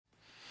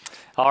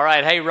All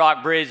right. Hey,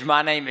 Rockbridge,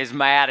 my name is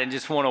Matt, and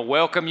just want to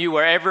welcome you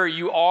wherever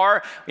you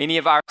are. Any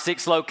of our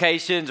 6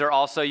 locations, or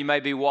also you may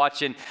be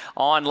watching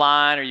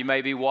online, or you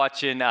may be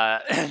watching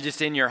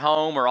just in your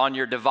home or on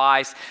your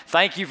device.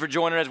 Thank you for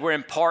joining us. We're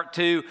in part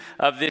 2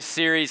 of this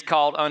series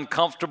called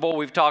Uncomfortable.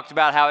 We've talked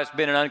about how it's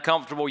been an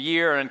uncomfortable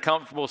year, an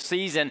uncomfortable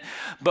season.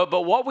 But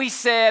what we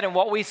said and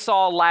what we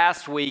saw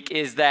last week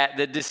is that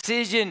the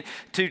decision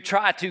to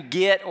try to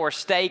get or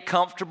stay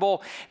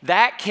comfortable,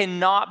 that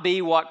cannot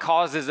be what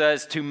causes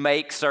us to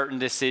make certain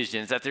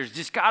decisions, that there's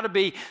just got to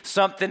be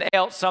something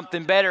else,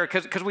 something better.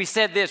 Because we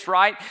said this,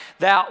 right?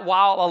 That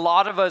while a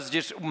lot of us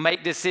just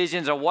make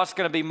decisions on what's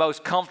going to be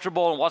most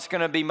comfortable and what's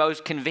going to be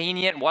most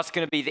convenient and what's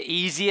going to be the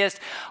easiest,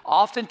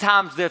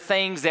 oftentimes the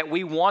things that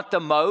we want the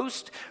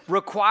most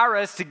require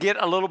us to get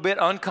a little bit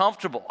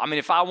uncomfortable. I mean,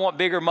 if I want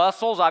bigger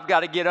muscles, I've got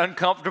to get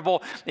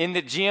uncomfortable in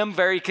the gym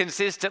very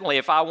consistently.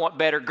 If I want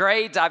better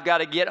grades, I've got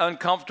to get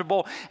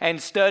uncomfortable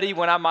and study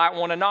when I might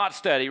want to not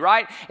study,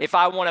 right? If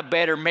I want a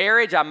better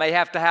marriage, I may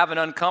have to have an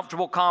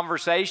uncomfortable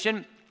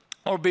conversation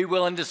or be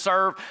willing to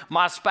serve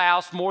my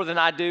spouse more than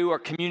I do or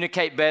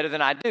communicate better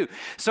than I do.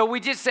 So we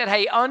just said,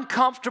 hey,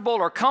 uncomfortable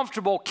or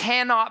comfortable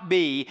cannot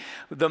be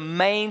the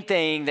main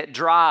thing that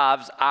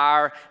drives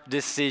our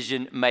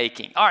decision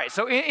making. All right,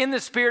 so in the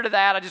spirit of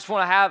that, I just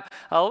want to have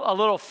a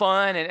little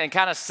fun and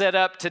kind of set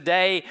up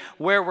today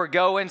where we're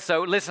going.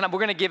 So listen, we're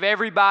going to give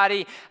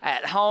everybody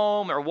at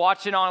home or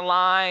watching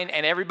online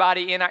and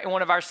everybody in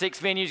one of our 6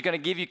 venues going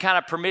to give you kind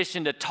of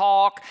permission to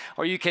talk,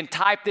 or you can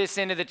type this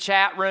into the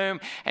chat room.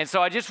 And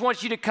so I just want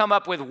you to come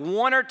up with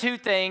 1 or 2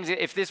 things.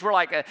 If this were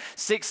like a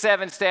 6,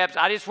 7 steps,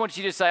 I just want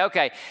you to say,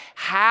 okay,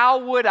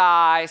 how would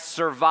I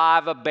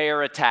survive a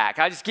bear attack?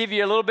 I just give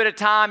you a little bit of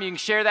time. You can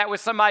share that with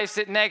somebody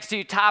sitting next to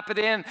you. Type it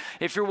in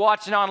if you're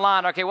watching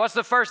online. Okay, what's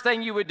the first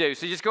thing you would do?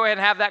 So just go ahead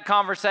and have that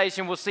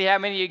conversation. We'll see how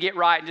many you get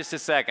right in just a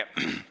second.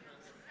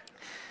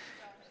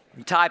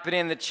 Type it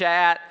in the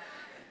chat.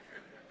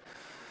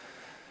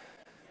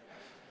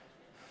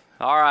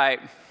 All right.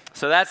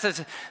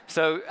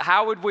 So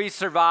how would we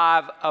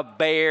survive a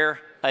bear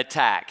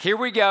attack? Here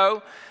we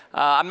go.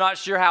 I'm not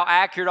sure how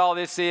accurate all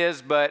this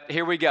is, but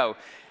here we go.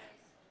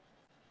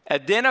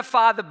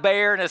 Identify the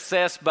bear and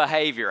assess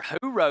behavior.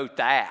 Who wrote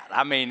that?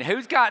 I mean,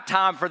 who's got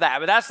time for that?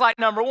 But that's like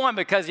number 1,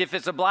 because if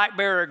it's a black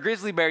bear or a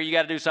grizzly bear, you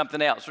got to do something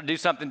else or do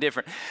something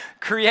different.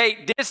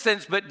 Create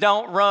distance, but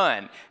don't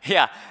run.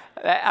 Yeah.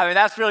 I mean,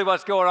 that's really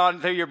what's going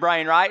on through your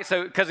brain, right?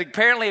 So, because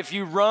apparently if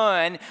you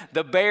run,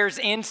 the bear's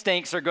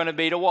instincts are going to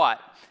be to what?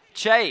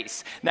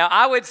 Chase. Now,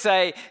 I would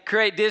say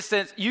create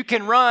distance. You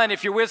can run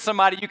if you're with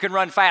somebody. You can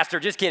run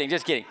faster. Just kidding.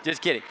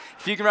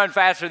 If you can run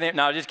faster than,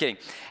 no, just kidding.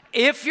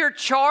 If you're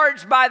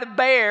charged by the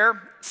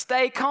bear,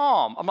 stay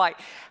calm. I'm like,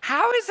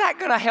 how is that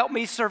going to help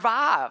me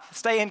survive?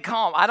 Staying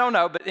calm. I don't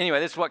know, but anyway,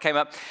 this is what came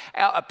up.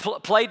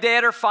 Play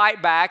dead or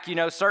fight back. You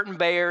know, certain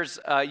bears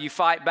you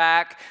fight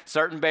back.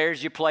 Certain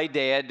bears you play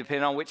dead,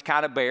 depending on which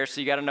kind of bear.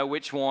 So you got to know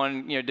which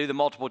one. You know, do the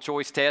multiple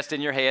choice test in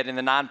your head in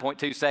the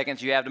 9.2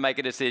 seconds you have to make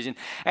a decision.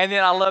 And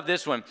then I love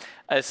this one: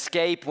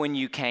 escape when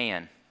you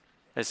can.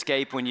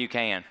 Escape when you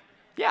can.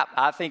 Yeah,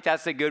 I think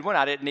that's a good one.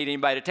 I didn't need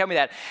anybody to tell me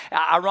that.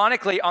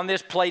 Ironically, on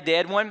this play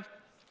dead one,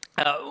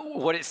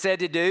 what it said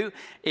to do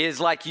is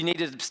like you need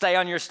to stay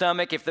on your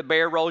stomach. If the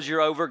bear rolls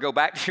you over, go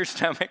back to your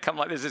stomach. I'm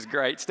like, this is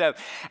great stuff.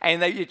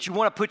 And you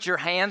want to put your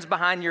hands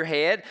behind your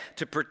head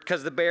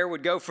because the bear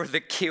would go for the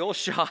kill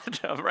shot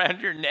around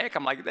your neck.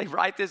 I'm like, they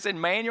write this in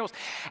manuals.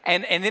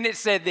 And then it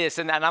said this,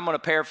 and I'm going to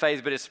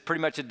paraphrase, but it's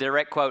pretty much a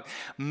direct quote.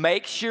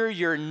 Make sure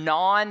your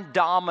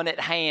non-dominant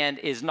hand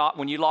is not,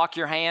 when you lock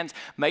your hands,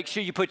 make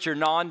sure you put your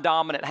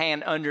non-dominant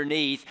hand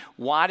underneath.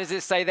 Why does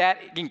it say that?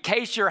 In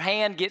case your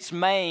hand gets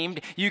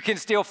maimed, you can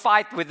still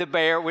fight with the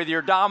bear with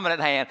your dominant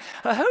hand.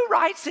 Who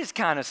writes this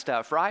kind of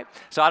stuff, right?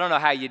 So I don't know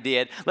how you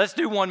did. Let's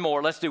do one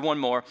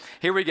more.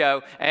 Here we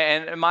go.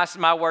 And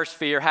my worst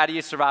fear, how do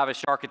you survive a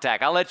shark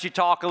attack? I'll let you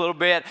talk a little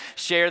bit,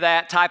 share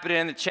that, type it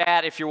in the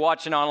chat if you're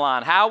watching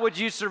online. How would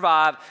you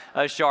survive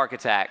a shark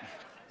attack?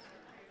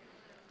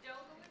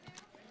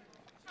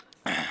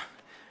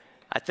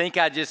 I think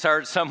I just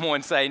heard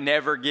someone say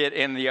never get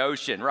in the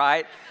ocean,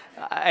 right?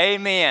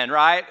 Amen,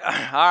 right?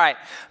 All right.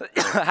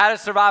 How to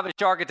survive a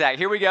shark attack.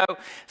 Here we go.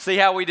 See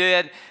how we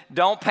did.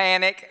 Don't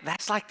panic.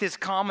 That's like this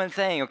common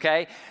thing,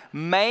 okay?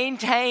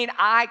 Maintain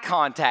eye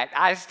contact.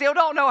 I still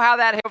don't know how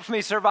that helps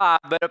me survive,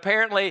 but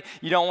apparently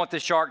you don't want the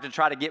shark to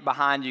try to get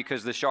behind you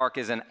because the shark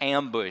is an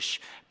ambush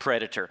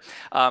predator.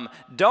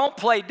 Don't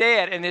play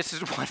dead, and this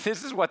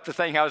is what the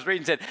thing I was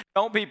reading said.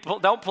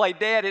 Don't play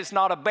dead. It's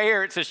not a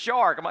bear. It's a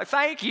shark. I'm like,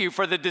 thank you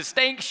for the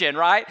distinction,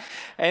 right?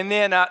 And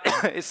then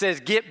it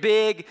says get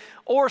big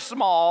or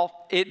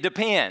small. It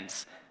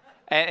depends.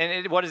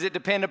 And what does it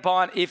depend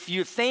upon? If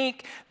you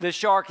think the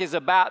shark is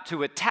about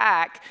to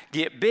attack,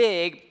 get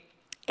big.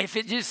 if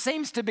it just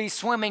seems to be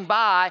swimming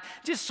by,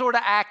 just sort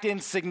of act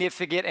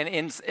insignificant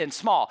and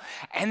small.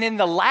 And then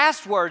the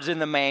last words in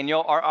the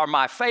manual are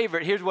my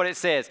favorite. Here's what it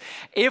says.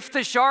 If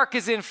the shark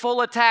is in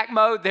full attack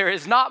mode, there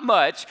is not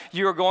much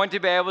you are going to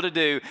be able to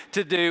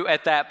do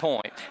at that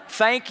point.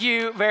 Thank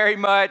you very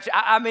much.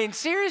 I mean,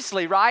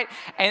 seriously, right?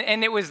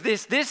 And it was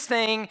this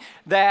thing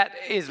that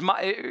is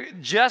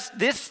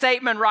this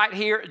statement right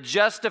here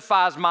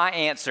justifies my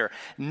answer.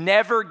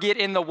 Never get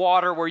in the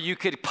water where you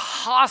could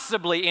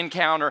possibly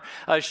encounter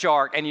a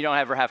shark, and you don't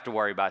ever have to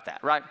worry about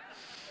that, right?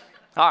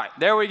 All right,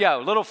 there we go.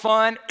 A little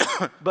fun,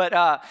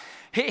 but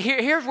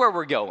here's where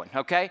we're going,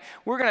 okay?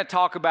 We're going to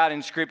talk about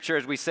in Scripture,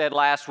 as we said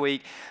last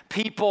week,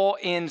 people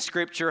in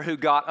Scripture who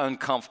got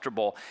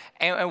uncomfortable.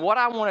 And what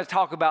I want to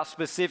talk about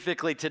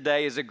specifically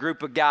today is a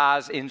group of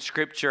guys in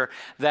Scripture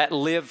that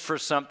lived for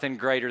something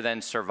greater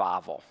than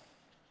survival.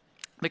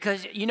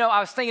 Because, I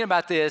was thinking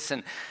about this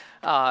and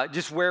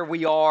just where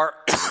we are,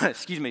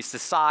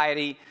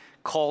 society,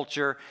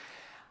 culture.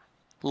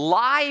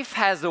 Life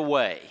has a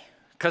way,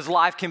 because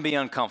life can be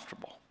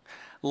uncomfortable.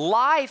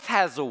 Life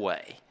has a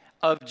way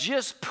of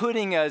just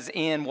putting us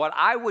in what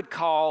I would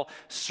call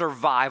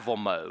survival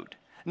mode.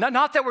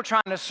 Not that we're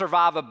trying to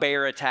survive a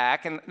bear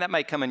attack, and that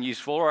may come in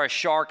useful, or a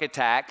shark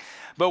attack,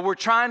 but we're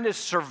trying to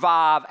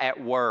survive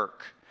at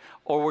work,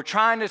 or we're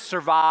trying to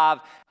survive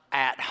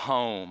at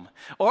home,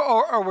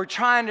 or we're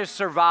trying to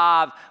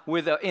survive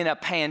in a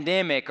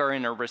pandemic or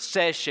in a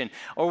recession,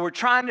 or we're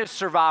trying to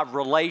survive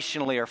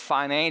relationally or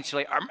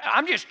financially.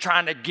 I'm just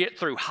trying to get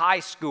through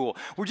high school.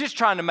 We're just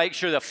trying to make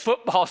sure the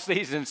football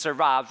season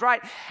survives,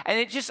 right?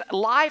 And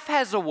life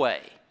has a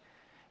way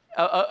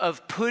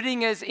of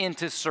putting us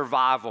into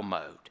survival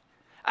mode.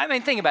 I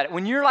mean, think about it.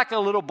 When you're like a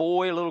little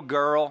boy, a little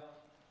girl,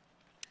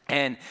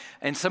 and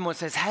someone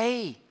says,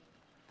 "Hey,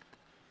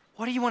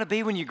 what do you want to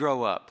be when you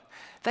grow up?"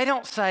 They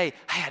don't say,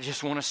 "Hey, I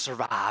just want to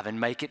survive and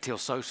make it till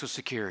Social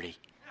Security."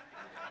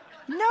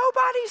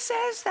 Nobody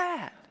says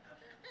that.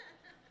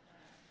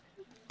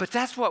 But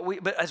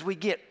but as we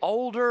get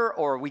older,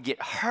 or we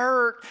get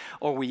hurt,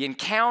 or we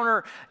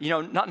encounter,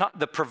 not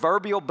the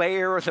proverbial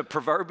bear or the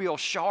proverbial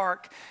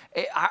shark,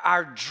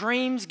 our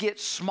dreams get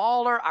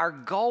smaller, our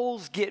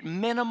goals get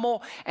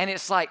minimal, and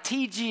it's like,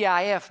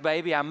 TGIF,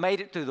 baby, I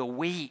made it through the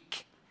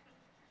week.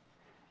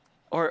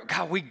 Or,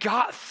 God, we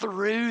got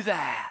through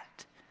that.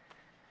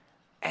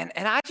 And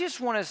I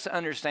just want us to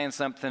understand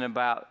something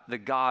about the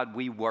God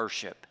we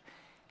worship.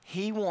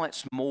 He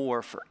wants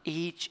more for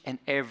each and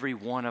every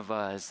one of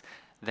us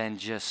than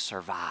just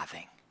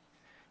surviving.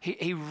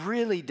 He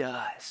really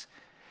does.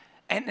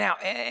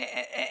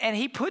 And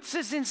he puts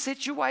us in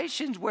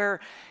situations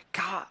where,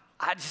 God,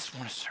 I just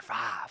want to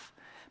survive.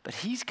 But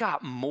he's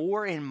got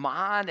more in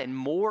mind and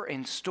more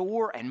in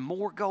store and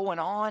more going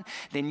on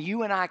than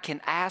you and I can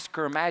ask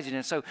or imagine.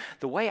 And so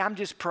the way I'm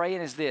just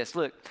praying is this.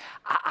 Look,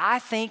 I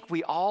think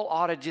we all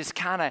ought to just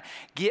kind of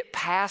get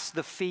past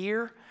the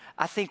fear.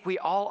 I think we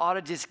all ought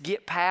to just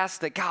get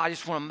past the, God, I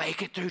just want to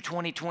make it through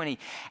 2020.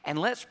 And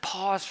let's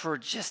pause for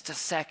just a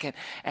second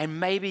and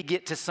maybe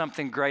get to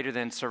something greater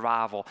than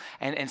survival.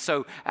 And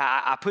so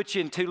I put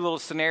you in two little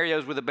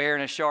scenarios with a bear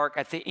and a shark.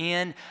 At the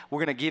end,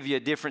 we're going to give you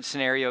a different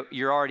scenario.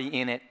 You're already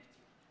in it.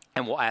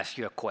 And we'll ask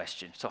you a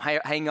question. So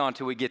hang on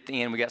till we get to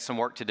the end. We got some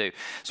work to do.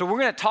 So we're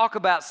going to talk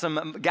about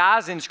some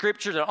guys in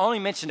Scripture that I only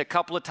mentioned a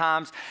couple of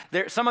times.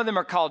 Some of them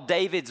are called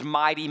David's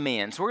mighty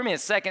men. So we're going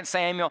to be in 2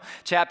 Samuel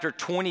chapter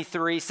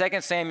 23.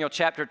 2 Samuel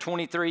chapter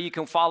 23. You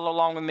can follow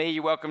along with me.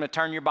 You're welcome to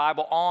turn your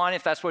Bible on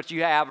if that's what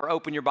you have, or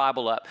open your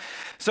Bible up.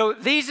 So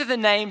these are the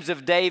names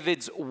of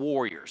David's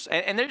warriors.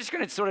 And they're just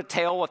going to sort of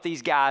tell what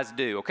these guys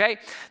do, okay?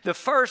 The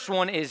first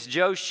one is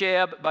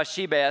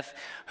Josheb-Basshebeth,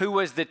 who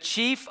was the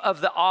chief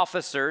of the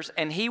officers,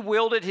 and he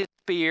wielded his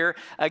spear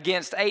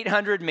against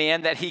 800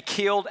 men that he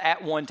killed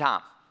at one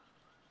time.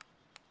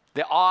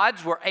 The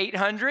odds were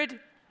 800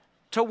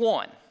 to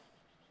 1.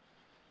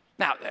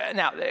 Now,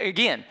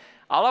 again,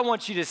 all I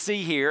want you to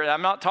see here,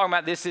 I'm not talking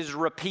about this is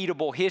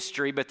repeatable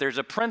history, but there's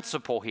a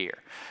principle here.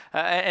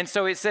 And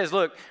so it says,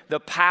 look,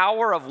 the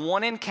power of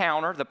one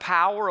encounter, the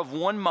power of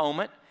one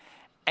moment,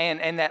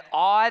 and that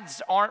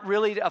odds aren't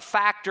really a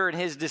factor in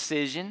his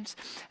decisions,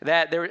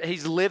 that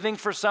he's living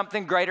for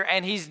something greater,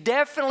 and he's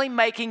definitely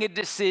making a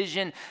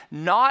decision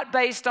not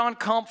based on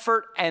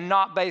comfort and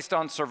not based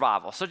on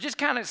survival. So just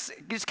kind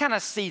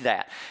of see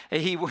that.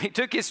 He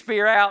took his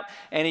spear out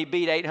and he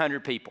beat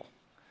 800 people.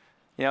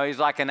 He's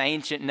like an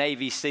ancient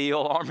Navy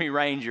SEAL, Army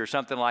Ranger,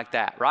 something like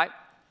that, right?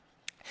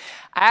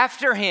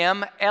 After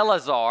him,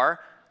 Eleazar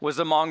was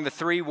among the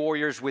three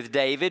warriors with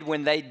David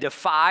when they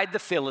defied the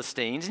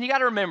Philistines. And you got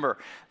to remember,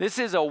 this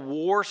is a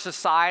war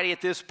society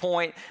at this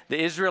point.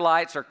 The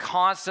Israelites are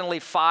constantly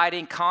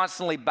fighting,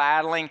 constantly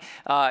battling.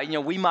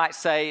 We might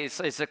say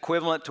it's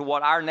equivalent to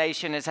what our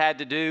nation has had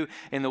to do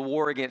in the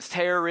war against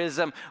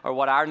terrorism, or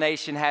what our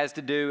nation has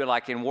to do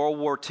like in World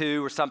War II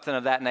or something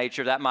of that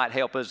nature. That might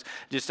help us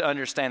just to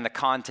understand the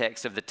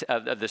context of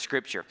the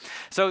Scripture.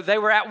 So they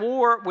were at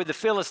war with the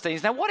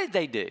Philistines. Now, what did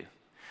they do?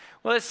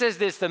 Well, it says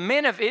this: the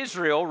men of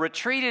Israel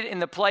retreated in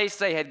the place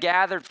they had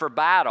gathered for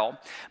battle,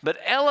 but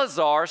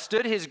Eleazar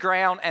stood his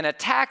ground and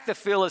attacked the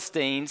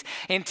Philistines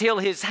until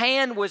his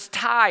hand was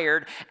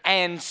tired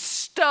and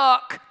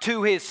stuck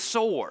to his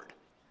sword.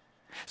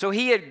 So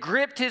he had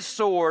gripped his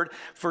sword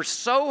for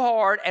so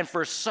hard and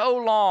for so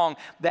long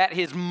that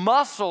his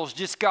muscles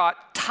just got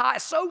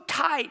so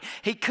tight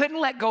he couldn't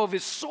let go of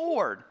his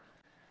sword.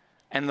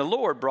 And the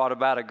Lord brought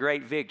about a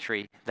great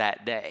victory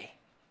that day.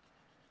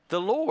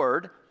 The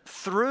Lord,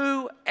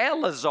 through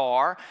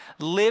Eleazar,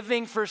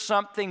 living for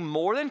something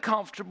more than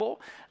comfortable,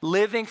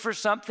 living for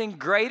something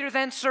greater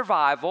than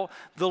survival,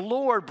 the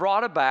Lord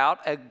brought about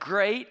a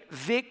great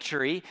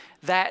victory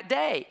that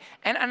day.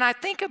 And I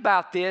think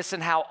about this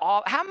and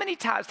how many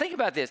times, think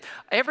about this,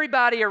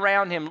 everybody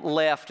around him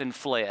left and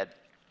fled.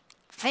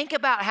 Think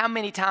about how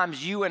many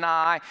times you and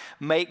I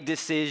make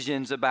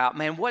decisions about,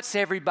 man, what's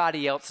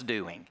everybody else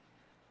doing?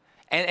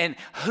 And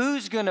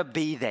who's going to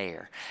be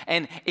there?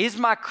 And is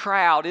my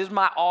crowd, is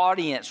my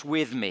audience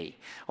with me?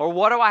 Or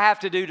what do I have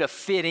to do to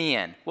fit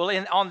in?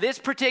 Well, on this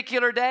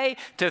particular day,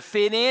 to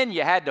fit in,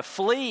 you had to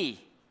flee.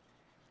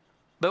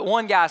 But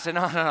one guy said,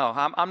 no,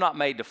 I'm not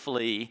made to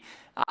flee.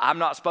 I'm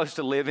not supposed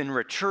to live in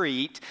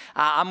retreat.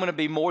 I'm going to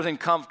be more than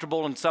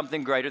comfortable in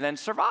something greater than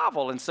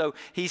survival. And so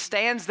he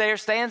stands there,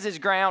 stands his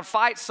ground,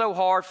 fights so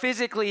hard.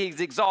 Physically, he's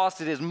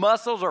exhausted. His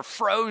muscles are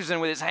frozen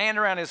with his hand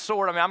around his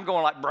sword. I mean, I'm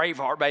going like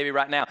Braveheart, baby,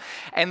 right now.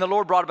 And the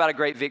Lord brought about a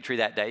great victory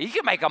that day. You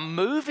could make a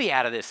movie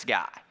out of this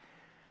guy,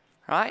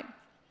 right?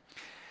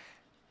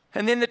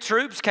 And then the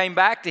troops came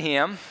back to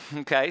him.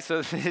 Okay,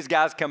 so his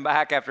guys come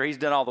back after he's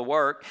done all the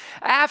work.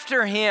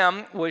 After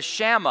him was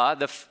Shammah,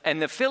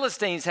 and the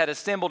Philistines had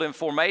assembled in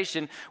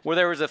formation where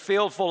there was a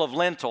field full of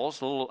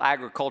lentils, a little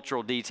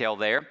agricultural detail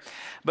there.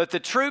 But the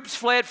troops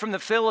fled from the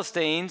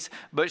Philistines,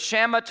 but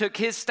Shammah took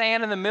his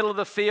stand in the middle of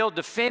the field,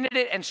 defended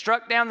it, and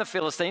struck down the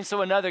Philistines,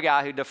 so another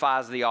guy who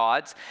defies the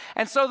odds.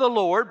 And so the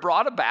Lord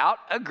brought about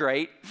a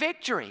great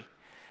victory.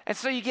 And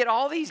so you get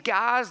all these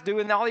guys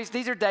doing all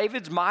these are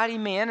David's mighty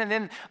men. And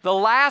then the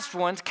last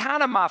one's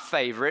kind of my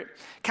favorite.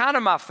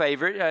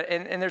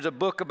 And there's a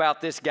book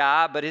about this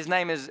guy, but his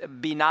name is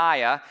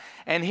Benaiah.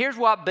 And here's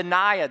what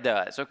Benaiah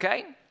does,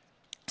 okay?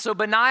 So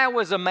Benaiah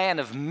was a man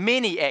of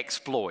many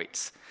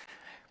exploits.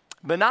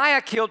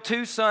 Benaiah killed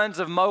 2 sons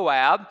of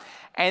Moab,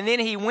 and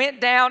then he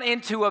went down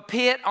into a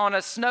pit on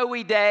a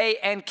snowy day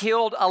and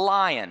killed a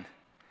lion.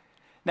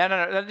 No.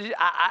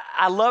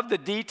 I love the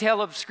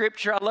detail of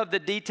Scripture. I love the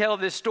detail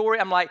of this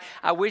story. I'm like,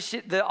 I wish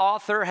the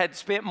author had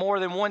spent more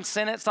than one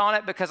sentence on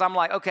it, because I'm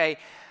like, okay,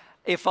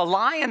 if a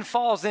lion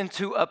falls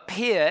into a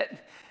pit,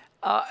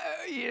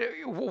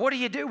 what do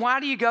you do?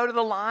 Why do you go to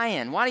the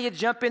lion? Why do you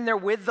jump in there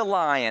with the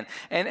lion?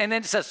 And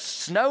then it's a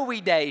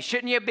snowy day.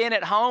 Shouldn't you have been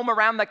at home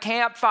around the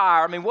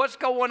campfire? I mean, what's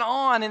going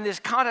on in this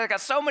context? I got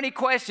so many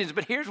questions,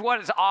 but here's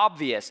what is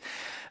obvious.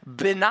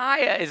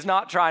 Benaiah is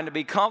not trying to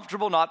be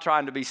comfortable, not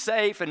trying to be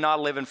safe, and not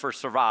living for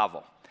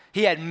survival.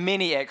 He had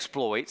many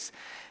exploits.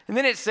 And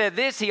then it said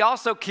this: he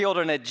also killed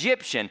an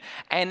Egyptian,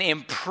 an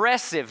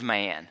impressive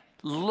man,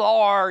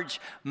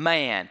 large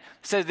man.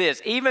 It says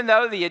this: even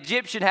though the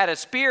Egyptian had a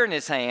spear in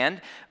his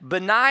hand,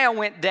 Benaiah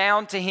went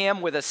down to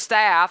him with a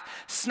staff,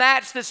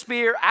 snatched the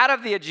spear out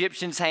of the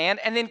Egyptian's hand,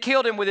 and then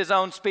killed him with his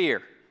own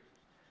spear.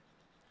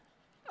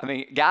 I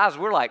mean, guys,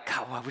 we're like,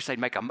 oh, I wish they'd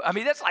make a... I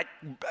mean, that's like,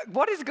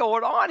 what is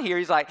going on here?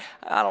 He's like,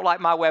 I don't like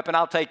my weapon,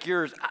 I'll take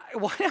yours.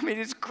 I mean,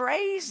 it's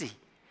crazy.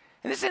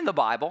 And it's in the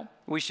Bible.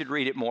 We should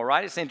read it more,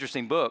 right? It's an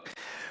interesting book.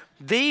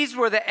 These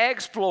were the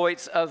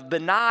exploits of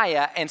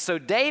Benaiah. And so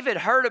David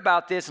heard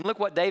about this, and look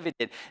what David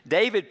did.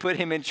 David put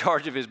him in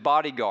charge of his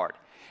bodyguard.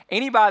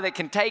 Anybody that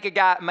can take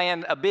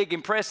a big,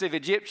 impressive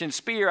Egyptian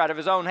spear out of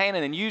his own hand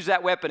and then use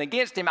that weapon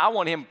against him, I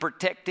want him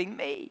protecting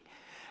me.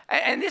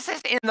 And this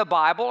is in the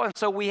Bible, and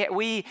so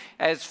we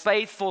as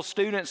faithful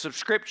students of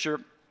Scripture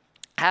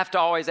have to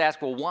always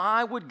ask, well,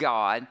 why would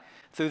God,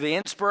 through the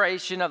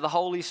inspiration of the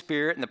Holy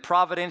Spirit and the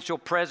providential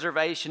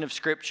preservation of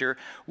Scripture,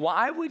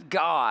 why would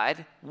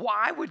God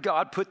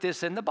put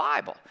this in the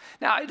Bible?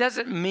 Now, it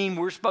doesn't mean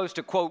we're supposed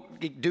to, quote,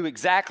 do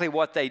exactly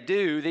what they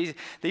do.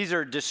 These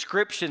are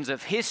descriptions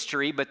of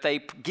history, but they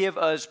give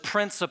us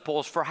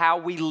principles for how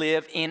we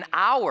live in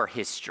our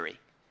history.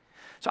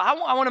 So I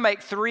want to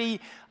make 3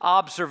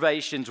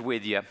 observations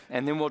with you,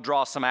 and then we'll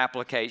draw some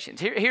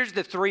applications. Here's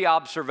the 3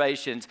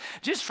 observations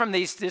just from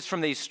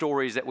these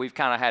stories that we've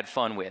kind of had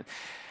fun with.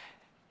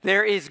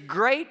 There is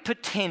great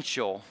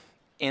potential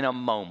in a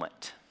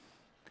moment.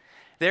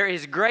 There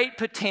is great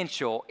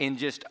potential in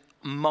just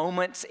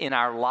moments in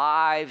our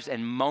lives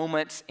and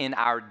moments in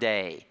our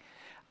day.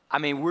 I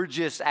mean, we're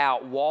just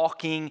out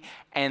walking,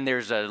 and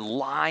there's a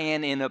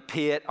lion in a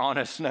pit on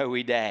a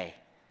snowy day.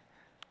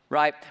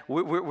 right?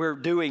 We're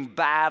doing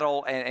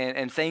battle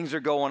and things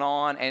are going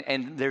on.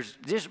 And there's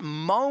just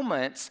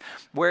moments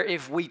where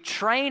if we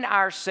train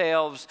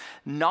ourselves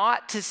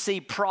not to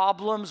see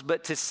problems,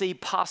 but to see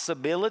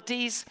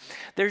possibilities,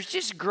 there's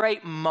just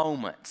great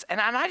moments. And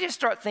I just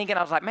start thinking,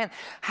 I was like, man,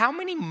 how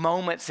many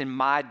moments in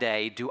my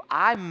day do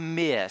I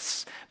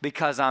miss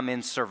because I'm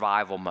in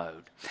survival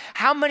mode?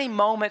 How many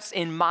moments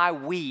in my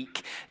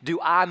week do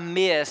I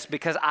miss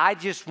because I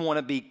just want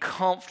to be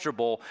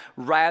comfortable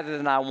rather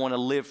than I want to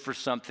live for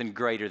something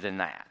greater than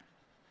that?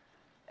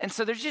 And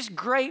so there's just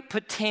great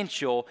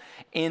potential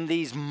in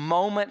these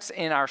moments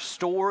in our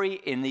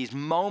story, in these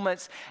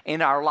moments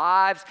in our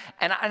lives.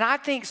 And I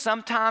think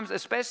sometimes,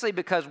 especially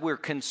because we're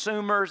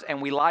consumers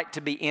and we like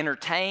to be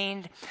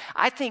entertained,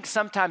 I think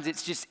sometimes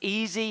it's just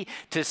easy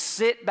to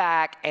sit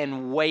back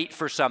and wait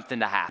for something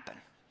to happen.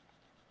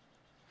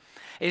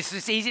 It's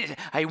just easy.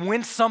 Hey,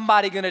 when's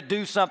somebody going to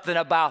do something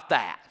about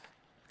that?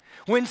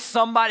 When's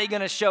somebody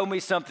going to show me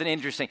something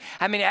interesting?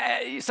 I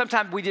mean,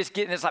 sometimes we just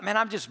get in this like, man,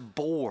 I'm just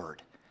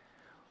bored.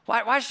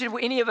 Why should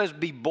any of us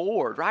be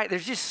bored, right?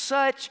 There's just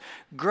such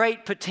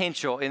great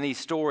potential in these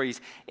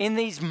stories, in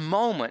these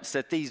moments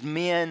that these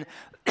men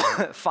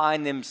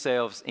find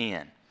themselves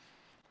in.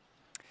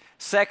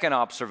 Second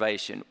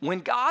observation, when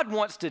God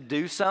wants to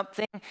do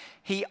something,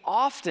 he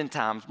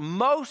oftentimes,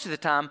 most of the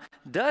time,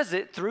 does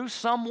it through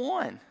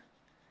someone.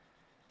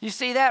 You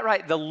see that,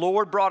 right? The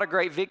Lord brought a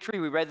great victory.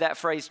 We read that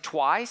phrase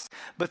twice.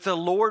 But the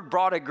Lord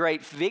brought a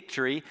great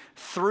victory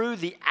through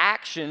the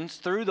actions,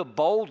 through the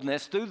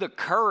boldness, through the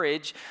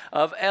courage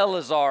of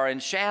Eleazar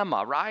and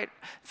Shammah, right?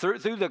 Through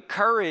the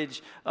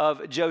courage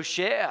of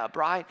Josheb,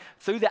 right?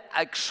 Through the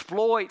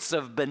exploits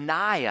of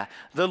Benaiah,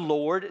 the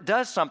Lord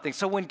does something.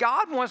 So when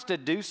God wants to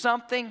do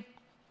something,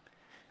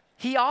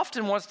 he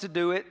often wants to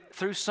do it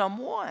through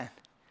someone.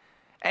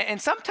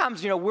 And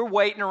sometimes, we're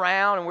waiting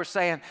around and we're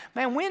saying,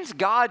 man, when's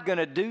God going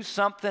to do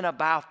something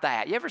about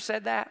that? You ever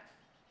said that?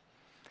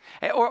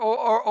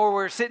 Or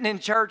we're sitting in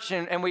church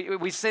and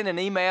we send an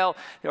email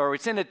or we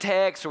send a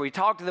text or we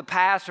talk to the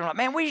pastor and we're like,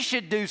 man, we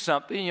should do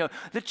something.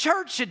 The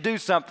church should do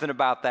something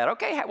about that.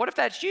 Okay, what if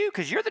that's you?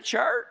 Because you're the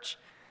church.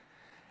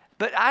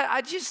 But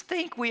I just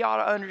think we ought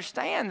to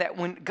understand that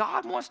when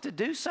God wants to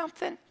do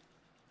something,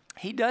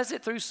 he does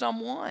it through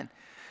someone.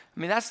 I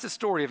mean, that's the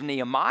story of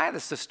Nehemiah.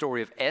 That's the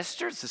story of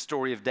Esther. It's the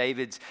story of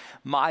David's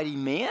mighty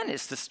men.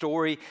 It's the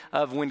story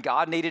of when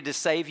God needed to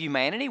save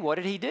humanity. What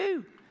did he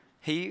do?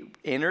 He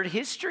entered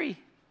history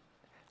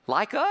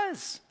like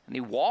us. And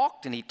he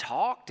walked and he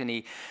talked and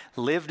he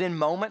lived in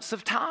moments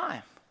of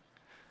time.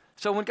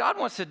 So when God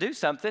wants to do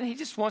something, he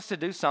just wants to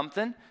do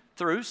something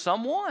through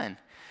someone.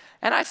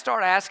 And I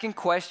start asking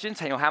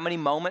questions. How many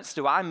moments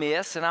do I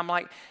miss? And I'm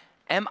like,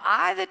 am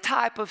I the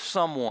type of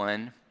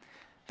someone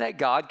that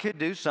God could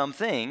do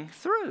something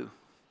through?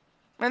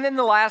 And then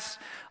the last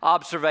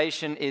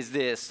observation is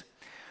this: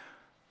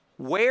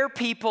 where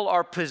people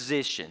are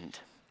positioned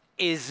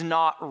is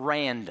not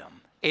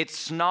random.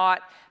 It's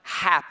not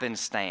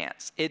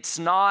happenstance. It's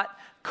not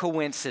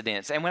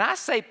coincidence. And when I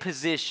say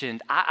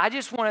positioned, I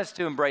just want us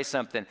to embrace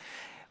something.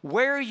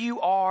 Where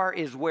you are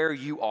is where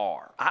you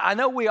are. I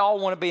know we all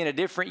want to be in a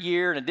different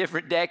year, in a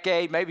different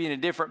decade, maybe in a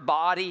different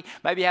body,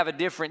 maybe have a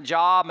different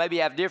job, maybe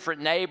have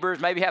different neighbors,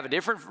 maybe have a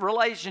different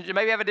relationship,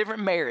 maybe have a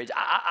different marriage.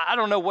 I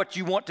don't know what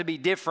you want to be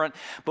different,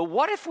 but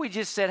what if we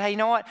just said, hey, you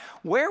know what?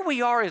 Where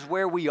we are is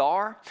where we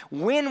are.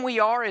 When we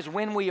are is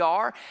when we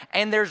are.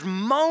 And there's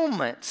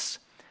moments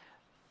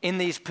in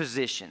these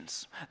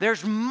positions.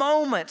 There's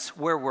moments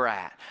where we're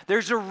at.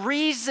 There's a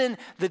reason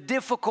the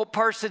difficult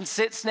person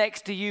sits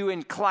next to you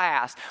in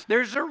class.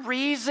 There's a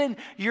reason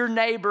your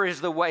neighbor is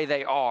the way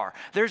they are.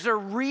 There's a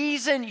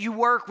reason you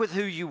work with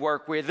who you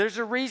work with. There's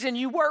a reason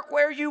you work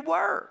where you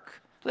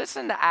work.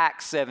 Listen to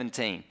Acts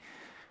 17.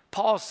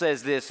 Paul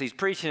says this. He's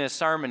preaching a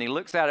sermon. He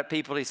looks out at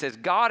people. He says,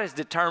 God has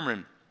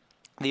determined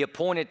the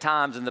appointed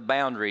times and the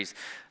boundaries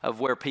of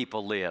where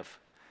people live.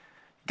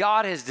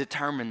 God has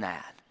determined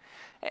that.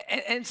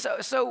 And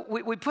so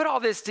we put all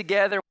this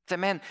together. Say,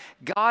 man,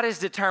 God has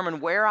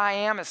determined where I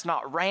am. It's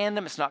not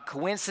random. It's not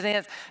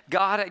coincidence.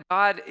 God,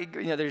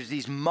 there's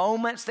these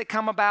moments that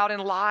come about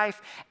in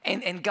life,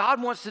 and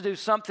God wants to do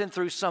something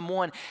through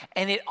someone.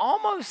 And it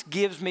almost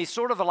gives me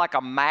sort of like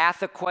a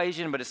math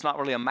equation, but it's not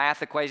really a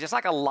math equation. It's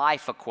like a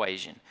life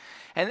equation.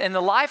 And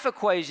the life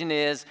equation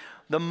is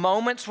the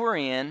moments we're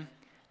in,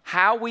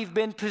 how we've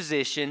been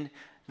positioned,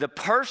 the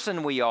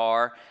person we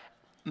are,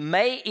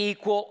 may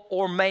equal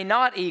or may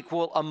not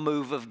equal a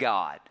move of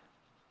God.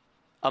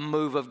 A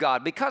move of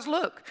God. Because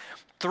look,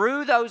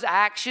 through those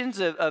actions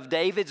of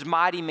David's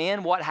mighty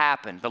men, what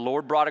happened? The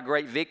Lord brought a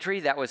great victory.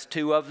 That was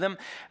 2 of them.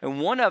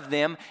 And one of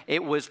them,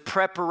 it was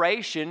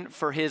preparation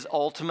for his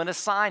ultimate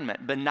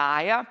assignment.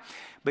 Benaiah,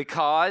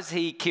 because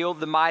he killed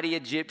the mighty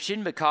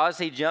Egyptian, because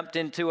he jumped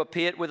into a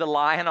pit with a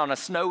lion on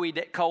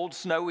a cold,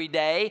 snowy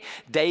day,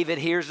 David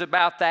hears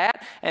about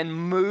that and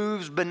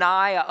moves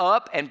Benaiah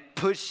up and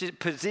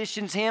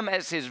positions him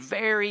as his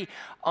very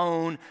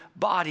own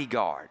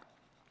bodyguard.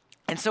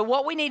 And so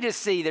what we need to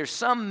see, there's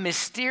some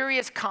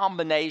mysterious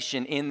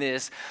combination in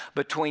this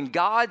between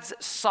God's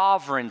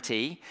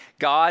sovereignty,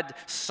 God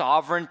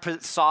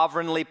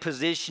sovereignly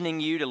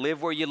positioning you to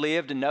live where you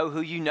live, to know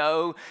who you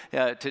know,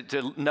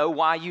 to know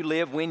why you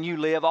live, when you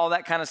live, all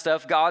that kind of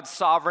stuff. God's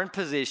sovereign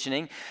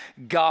positioning,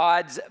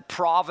 God's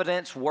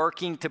providence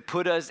working to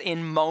put us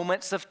in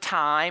moments of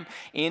time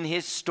in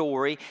His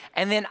story,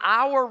 and then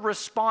our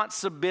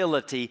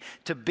responsibility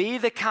to be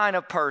the kind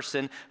of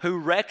person who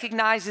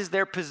recognizes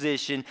their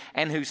position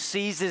and who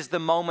seizes the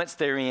moments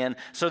they're in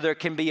so there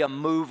can be a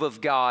move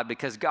of God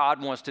because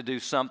God wants to do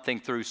something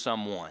through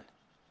someone.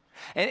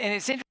 And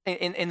it's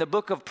interesting, in the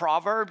book of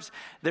Proverbs,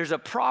 there's a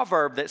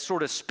proverb that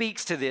sort of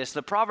speaks to this.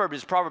 The proverb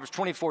is Proverbs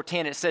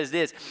 24:10. It says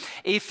this: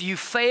 if you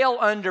fail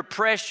under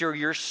pressure,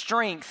 your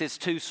strength is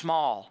too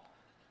small.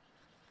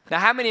 Now,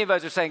 how many of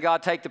us are saying,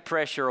 God, take the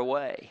pressure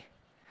away?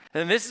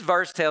 And this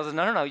verse tells us,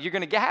 no, you're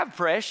going to have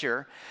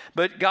pressure,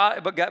 but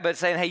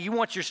saying, hey, you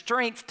want your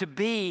strength to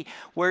be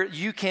where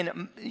you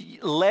can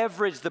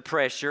leverage the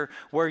pressure,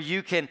 where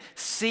you can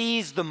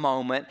seize the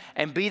moment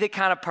and be the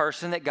kind of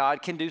person that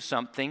God can do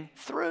something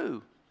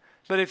through.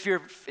 But if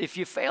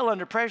you fail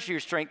under pressure,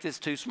 your strength is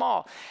too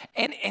small.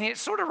 And it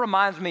sort of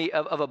reminds me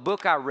of a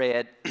book I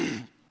read.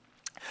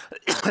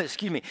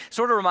 Excuse me.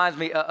 Sort of reminds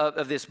me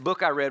of this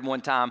book I read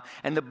one time,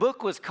 and the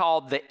book was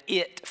called The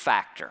It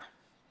Factor.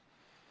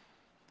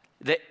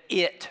 The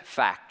it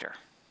factor.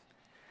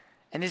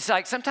 And it's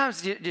like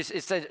sometimes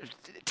it's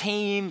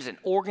teams and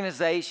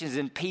organizations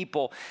and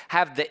people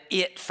have the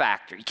it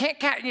factor. You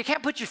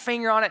can't put your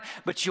finger on it,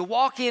 but you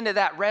walk into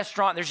that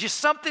restaurant, there's just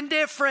something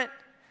different.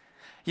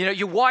 You know,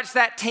 you watch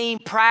that team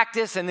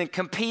practice and then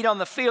compete on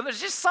the field.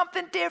 There's just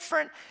something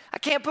different. I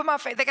can't put my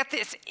finger. They got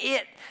this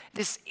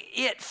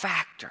it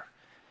factor.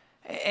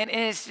 And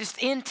it's just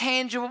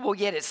intangible,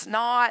 yet it's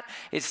not.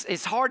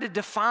 It's hard to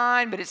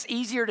define, but it's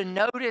easier to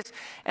notice.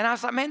 And I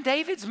was like, man,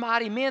 David's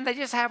mighty men, they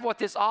just have what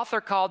this author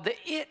called the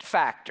it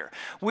factor,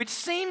 which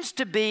seems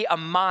to be a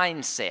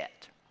mindset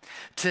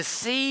to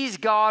seize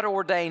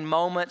God-ordained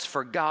moments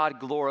for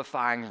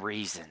God-glorifying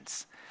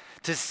reasons.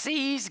 To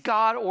seize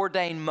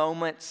God-ordained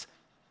moments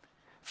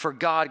for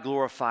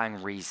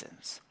God-glorifying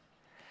reasons.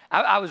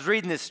 I was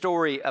reading this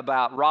story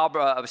about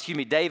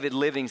David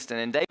Livingstone,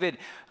 and David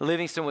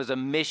Livingstone was a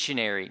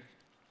missionary.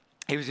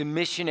 He was a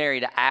missionary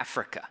to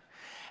Africa,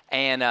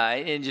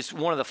 and just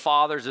one of the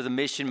fathers of the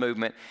mission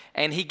movement.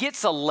 And he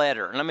gets a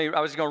letter.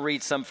 I was going to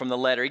read some from the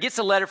letter. He gets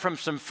a letter from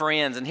some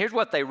friends, and here's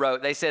what they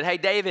wrote. They said, "Hey,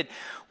 David,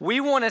 we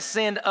want to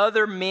send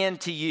other men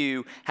to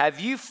you.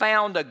 Have you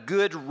found a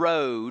good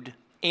road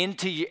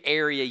into your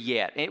area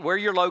yet? Where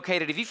you're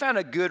located, have you found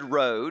a good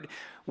road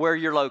where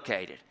you're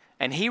located?"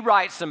 And he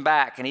writes them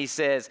back and he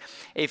says,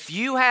 "If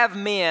you have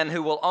men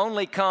who will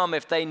only come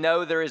if they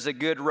know there is a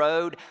good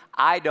road,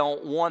 I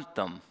don't want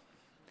them.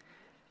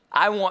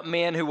 I want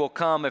men who will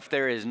come if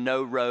there is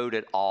no road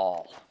at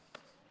all."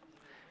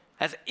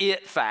 That's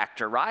it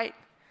factor, right?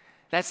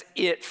 That's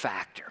it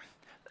factor.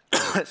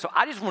 So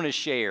I just want to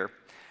share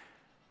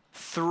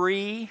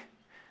 3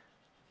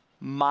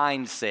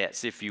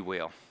 mindsets, if you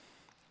will.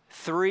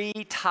 3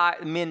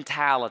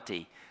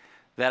 mentality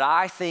that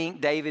I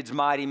think David's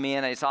mighty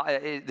men,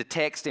 the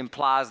text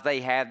implies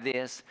they had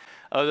this.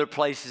 Other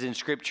places in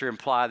Scripture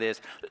imply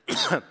this.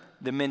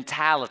 The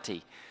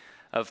mentality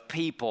of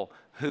people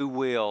who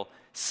will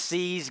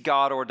seize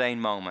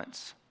God-ordained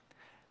moments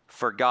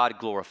for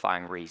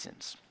God-glorifying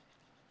reasons.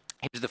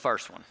 Here's the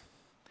first one.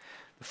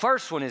 The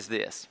first one is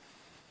this: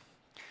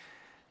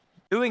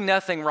 doing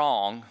nothing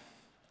wrong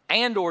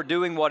and or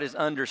doing what is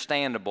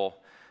understandable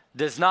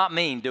does not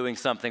mean doing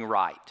something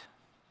right.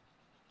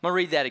 I'm going to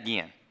read that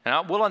again.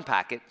 And we'll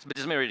unpack it, but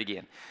just let me read it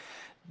again.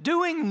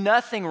 Doing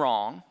nothing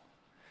wrong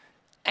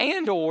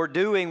and or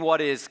doing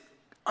what is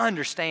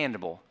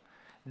understandable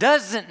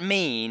doesn't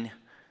mean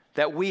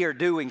that we are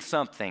doing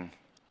something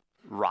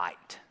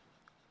right.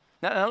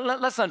 Now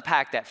let's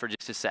unpack that for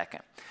just a second.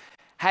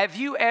 Have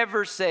you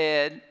ever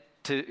said,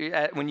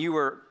 when you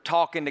were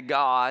talking to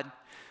God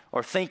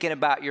or thinking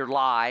about your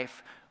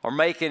life or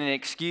making an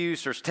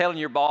excuse or telling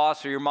your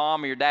boss or your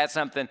mom or your dad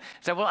something,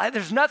 say, well,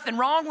 there's nothing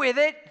wrong with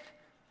it.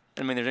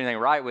 I mean, there's anything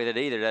right with it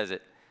either, does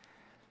it?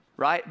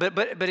 Right?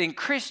 But in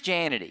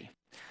Christianity,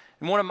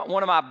 and one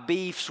of my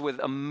beefs with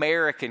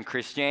American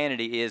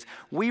Christianity is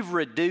we've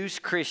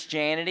reduced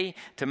Christianity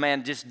to,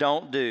 man, just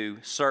don't do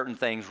certain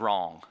things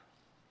wrong.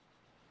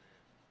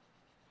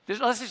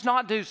 Let's just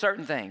not do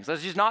certain things.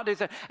 Let's just not do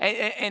things.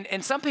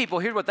 And some people,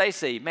 here's what they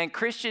see. Man,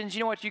 Christians,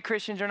 you know what you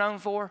Christians are known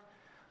for?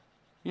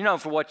 You're known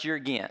for what you're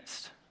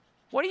against.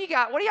 What do you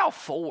got? What are y'all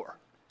for?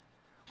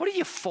 What are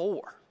you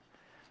for?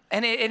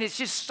 And it's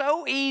just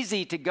so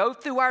easy to go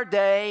through our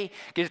day,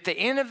 because at the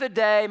end of the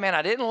day, man,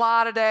 I didn't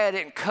lie today, I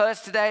didn't cuss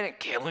today, I didn't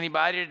kill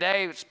anybody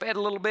today, I sped a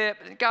little bit,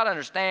 but God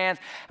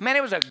understands. Man,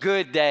 it was a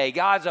good day.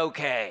 God's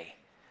okay.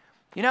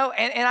 You know,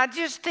 and I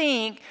just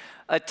think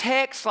a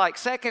text like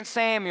 2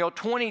 Samuel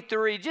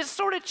 23 just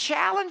sort of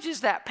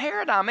challenges that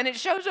paradigm, and it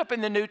shows up in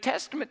the New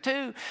Testament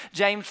too.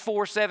 James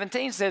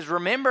 4:17 says,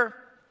 remember,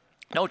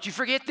 Don't you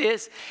forget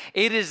this.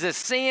 It is a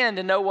sin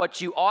to know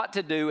what you ought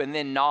to do and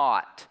then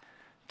not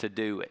to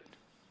do it.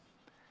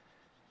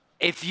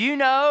 If you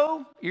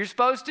know you're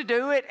supposed to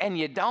do it and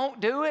you don't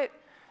do it,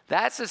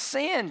 that's a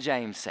sin,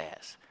 James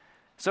says.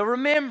 So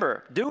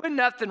remember, doing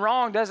nothing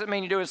wrong doesn't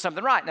mean you're doing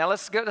something right. Now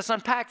let's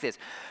unpack this.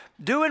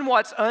 Doing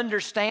what's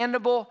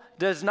understandable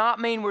does not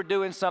mean we're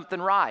doing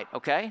something right,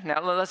 okay?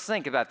 Now let's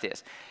think about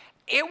this.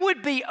 It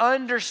would be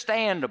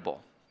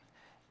understandable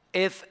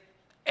if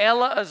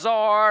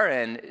Eleazar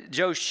and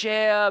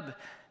Josheb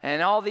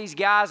and all these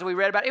guys we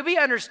read about, it'd be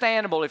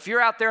understandable if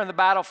you're out there in the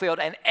battlefield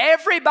and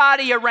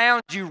everybody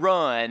around you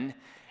run,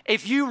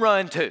 if you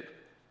run too.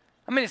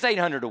 I mean, it's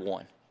 800 to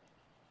 1.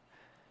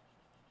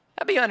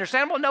 That'd be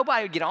understandable.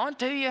 Nobody would get on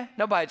to you.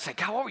 Nobody would say,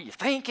 God, what were you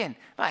thinking?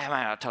 I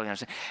totally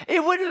understand.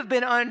 It would have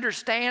been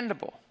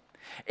understandable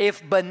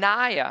if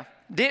Benaiah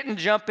didn't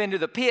jump into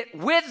the pit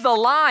with the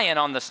lion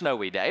on the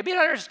snowy day. It'd be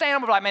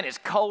understandable, like, man, it's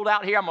cold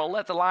out here. I'm going to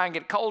let the lion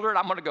get colder, and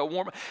I'm going to go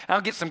warm.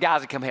 I'll get some guys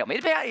to come help me.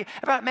 It'd be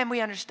about, man,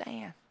 we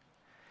understand.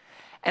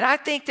 And I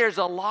think there's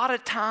a lot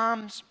of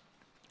times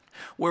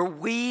where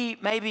we,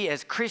 maybe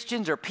as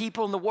Christians or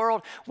people in the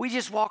world, we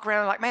just walk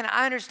around like, man,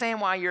 I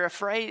understand why you're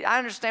afraid. I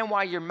understand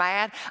why you're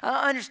mad.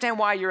 I understand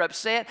why you're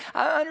upset.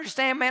 I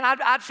understand, man,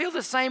 I'd feel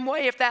the same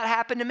way if that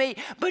happened to me.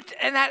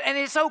 And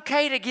it's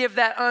okay to give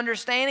that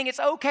understanding. It's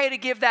okay to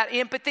give that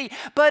empathy,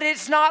 but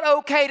it's not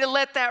okay to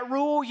let that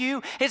rule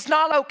you. It's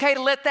not okay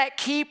to let that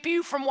keep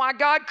you from why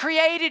God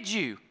created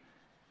you.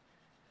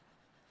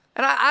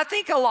 And I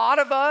think a lot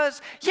of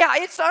us,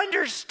 it's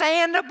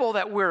understandable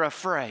that we're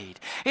afraid.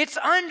 It's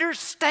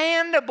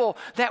understandable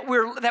that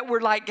we're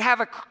like have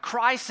a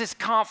crisis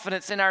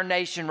confidence in our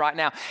nation right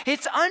now.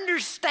 It's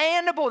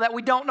understandable that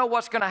we don't know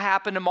what's going to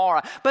happen tomorrow.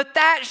 But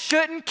that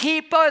shouldn't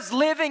keep us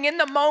living in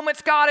the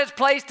moments God has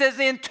placed us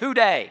in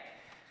today.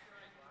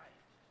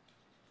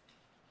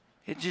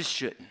 It just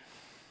shouldn't.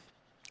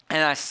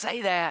 And I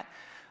say that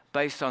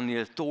based on the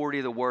authority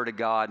of the Word of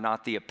God,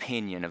 not the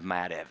opinion of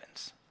Matt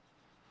Evans.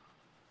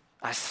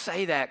 I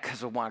say that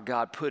because of why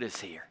God put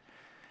us here.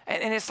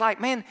 And it's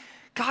like, man,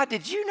 God,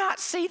 did you not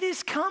see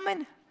this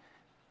coming?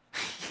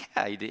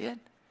 Yeah, He did.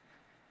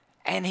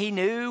 And He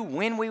knew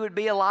when we would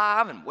be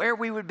alive and where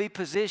we would be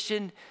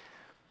positioned.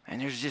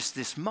 And there's just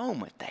this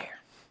moment there.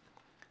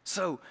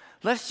 So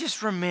let's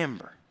just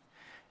remember,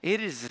 it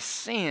is a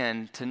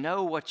sin to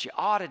know what you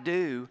ought to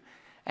do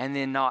and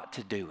then not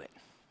to do it.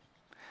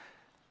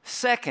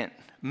 Second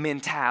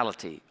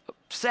mentality,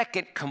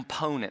 second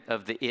component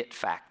of the it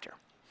factor.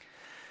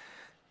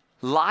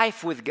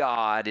 Life with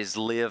God is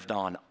lived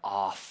on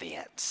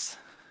offense.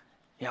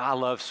 You know, I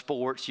love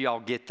sports. You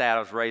all get that. I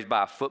was raised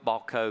by a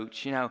football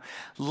coach. You know,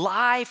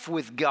 life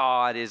with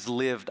God is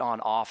lived on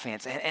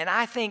offense. And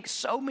I think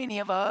so many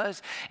of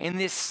us in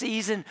this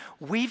season,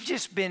 we've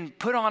just been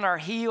put on our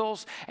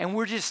heels and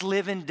we're just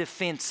living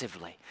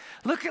defensively.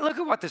 Look at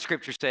what the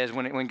scripture says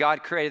when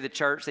God created the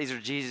church. These are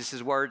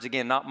Jesus' words,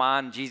 again, not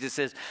mine. Jesus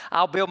says,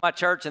 I'll build my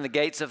church and the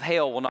gates of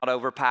hell will not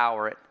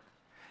overpower it.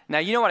 Now,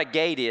 you know what a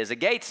gate is. A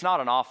gate's not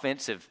an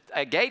offensive.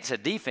 A gate's a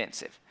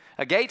defensive.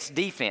 A gate's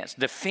defense.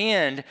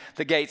 Defend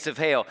the gates of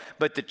hell.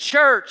 But the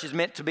church is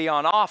meant to be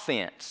on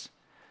offense.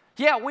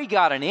 Yeah, we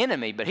got an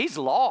enemy, but he's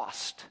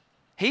lost.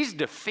 He's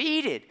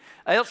defeated.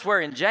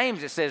 Elsewhere in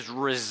James it says,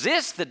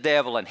 resist the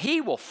devil and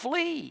he will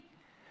flee.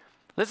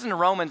 Listen to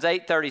Romans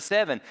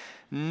 8:37.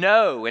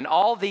 No, in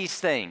all these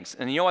things,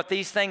 and you know what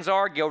these things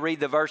are? Go read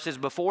the verses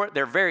before it.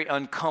 They're very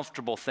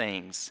uncomfortable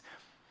things.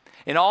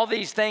 In all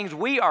these things,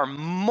 we are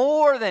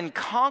more than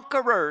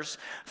conquerors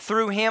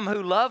through Him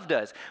who loved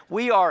us.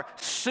 We are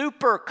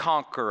super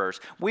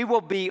conquerors. We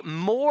will be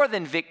more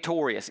than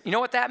victorious. You know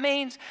what that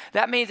means?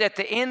 That means at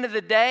the end of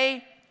the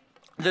day,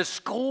 the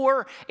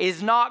score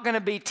is not going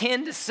to be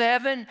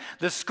 10-7.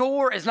 The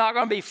score is not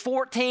going to be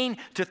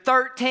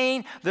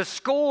 14-13. The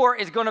score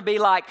is going to be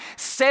like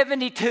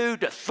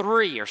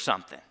 72-3 or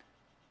something.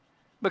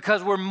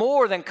 Because we're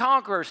more than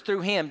conquerors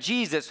through Him,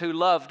 Jesus, who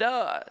loved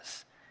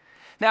us.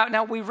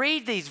 Now we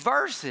read these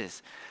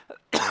verses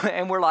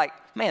and we're like,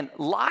 man,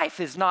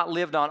 life is not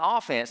lived on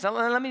offense. Now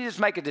let me just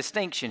make a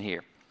distinction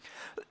here.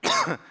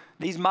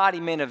 These mighty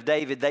men of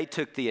David, they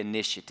took the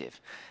initiative.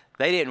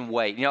 They didn't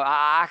wait. You know,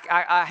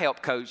 I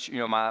helped coach, you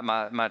know,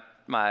 my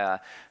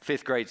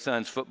fifth grade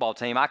son's football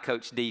team. I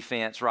coached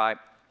defense, right?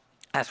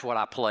 That's what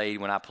I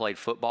played when I played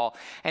football.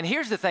 And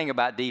here's the thing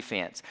about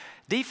defense.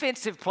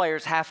 Defensive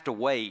players have to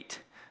wait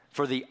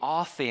for the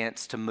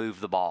offense to move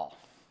the ball.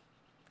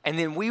 And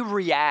then we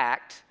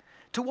react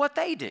to what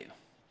they do.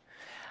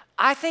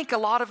 I think a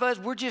lot of us,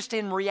 we're just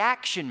in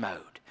reaction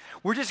mode.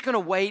 We're just going to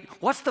wait.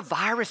 What's the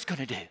virus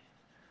going to do?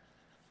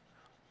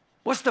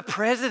 What's the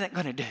president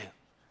going to do?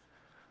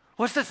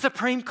 What's the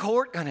Supreme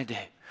Court going to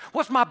do?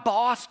 What's my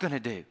boss going to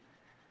do?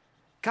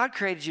 God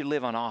created you to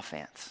live on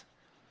offense.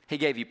 He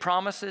gave you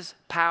promises,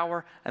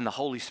 power, and the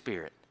Holy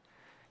Spirit.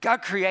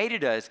 God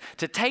created us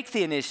to take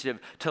the initiative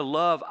to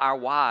love our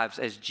wives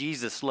as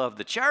Jesus loved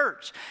the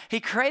church. He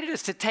created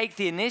us to take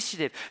the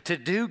initiative to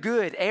do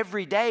good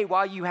every day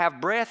while you have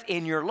breath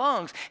in your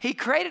lungs. He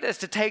created us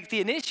to take the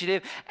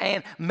initiative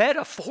and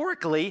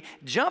metaphorically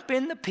jump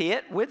in the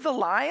pit with the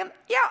lion,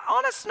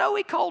 on a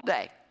snowy, cold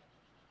day.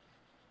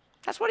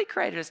 That's what he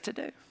created us to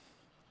do.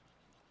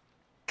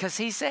 Because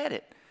he said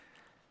it.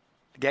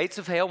 The gates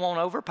of hell won't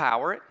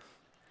overpower it,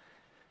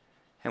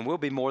 and we'll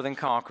be more than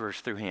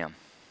conquerors through him.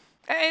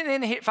 And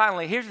then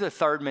finally, here's the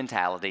third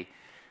mentality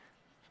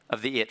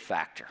of the it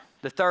factor,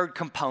 the third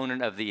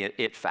component of the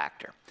it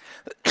factor.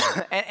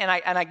 and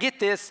I get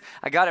this.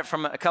 I got it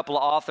from a couple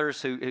of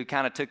authors who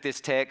kind of took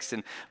this text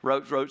and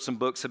wrote some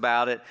books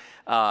about it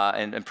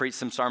and preached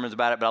some sermons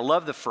about it. But I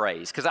love the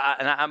phrase because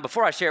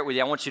before I share it with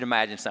you, I want you to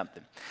imagine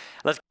something.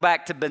 Let's go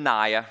back to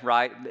Benaiah,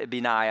 right?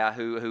 Benaiah,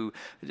 who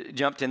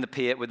jumped in the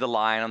pit with the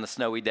lion on the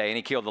snowy day, and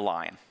he killed the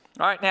lion.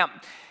 All right, now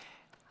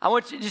I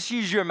want you to just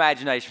use your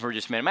imagination for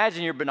just a minute.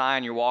 Imagine you're Benaiah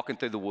and you're walking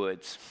through the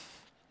woods,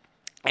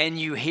 and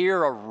you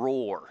hear a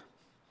roar.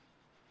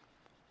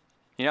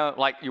 You know,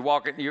 like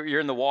you're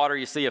in the water,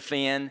 you see a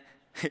fin.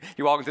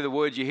 You're walking through the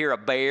woods, you hear a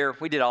bear.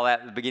 We did all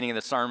that at the beginning of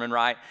the sermon,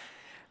 right?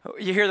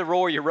 You hear the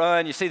roar, you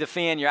run, you see the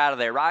fin, you're out of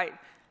there, right?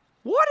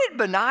 What did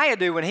Benaiah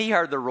do when he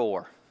heard the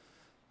roar?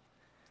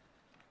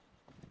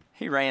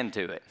 He ran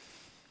to it.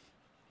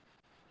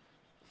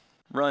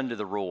 Run to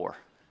the roar.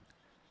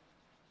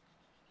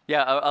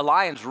 Yeah, a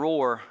lion's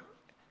roar,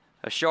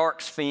 a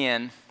shark's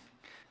fin,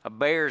 a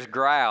bear's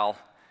growl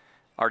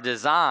are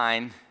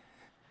designed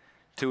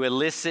to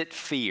elicit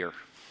fear.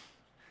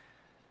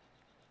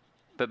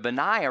 But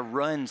Benaiah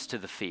runs to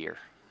the fear.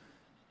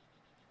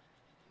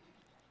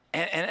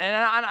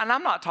 And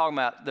I'm not talking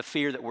about the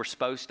fear that we're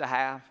supposed to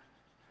have.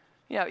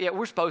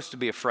 We're supposed to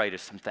be afraid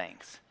of some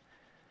things.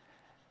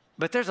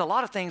 But there's a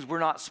lot of things we're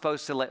not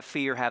supposed to let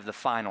fear have the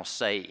final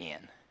say in.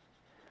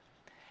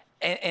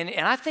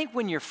 And I think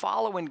when you're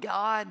following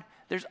God,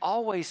 there's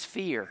always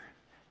fear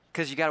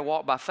because you got to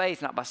walk by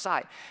faith, not by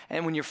sight.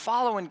 And when you're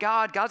following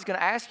God, God's going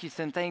to ask you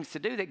some things to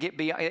do that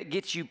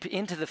gets you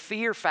into the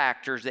fear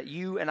factors that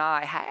you and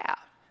I have.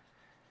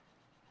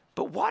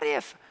 But what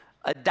if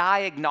a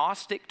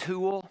diagnostic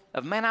tool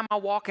of, man, am I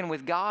walking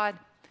with God,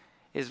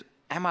 is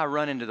am I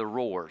running to the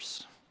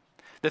roars?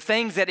 The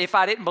things that if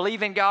I didn't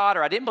believe in God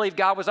or I didn't believe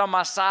God was on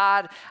my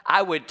side,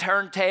 I would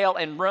turn tail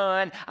and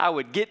run. I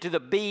would get to the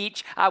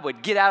beach. I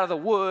would get out of the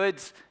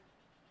woods.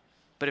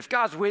 But if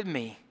God's with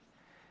me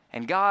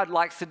and God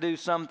likes to do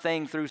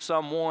something through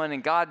someone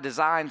and God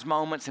designs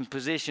moments and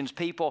positions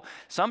people,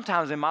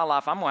 sometimes in my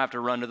life I'm going to have to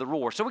run to the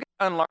roar. So we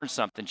got to unlearn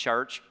something,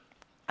 church.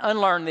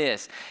 Unlearn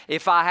this.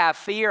 If I have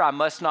fear, I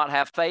must not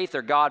have faith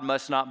or God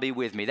must not be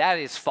with me. That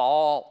is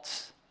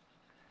false.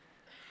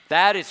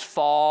 That is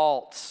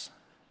false.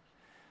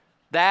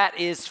 That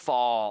is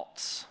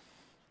false.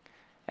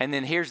 And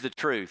then here's the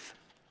truth.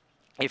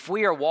 If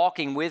we are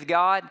walking with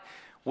God,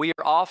 we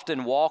are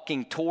often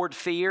walking toward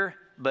fear,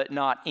 but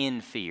not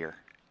in fear.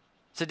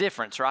 It's a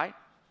difference, right?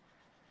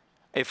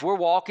 If we're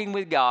walking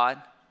with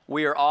God,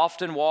 we are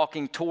often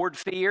walking toward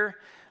fear,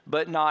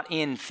 but not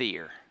in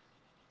fear.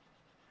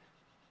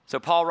 So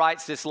Paul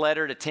writes this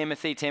letter to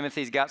Timothy.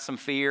 Timothy's got some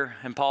fear.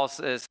 And Paul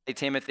says, hey,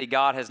 Timothy,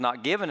 God has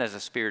not given us a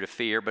spirit of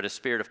fear, but a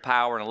spirit of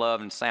power and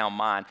love and sound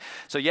mind.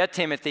 So yeah,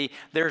 Timothy,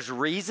 there's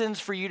reasons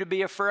for you to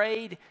be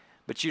afraid,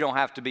 but you don't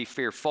have to be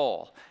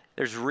fearful.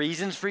 There's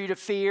reasons for you to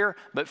fear,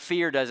 but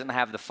fear doesn't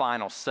have the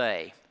final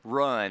say.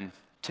 Run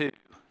to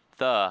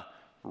the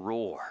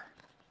roar.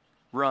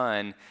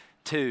 Run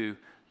to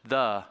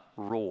the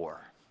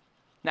roar.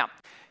 Now,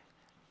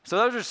 so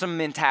those are some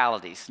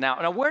mentalities.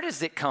 Now where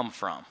does it come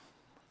from?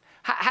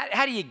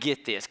 How do you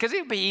get this? Because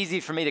it would be easy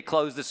for me to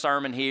close the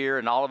sermon here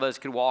and all of us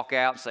could walk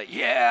out and say,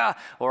 yeah,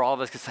 or all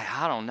of us could say,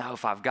 I don't know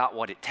if I've got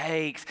what it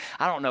takes.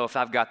 I don't know if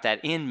I've got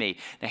that in me.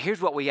 Now, here's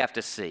what we have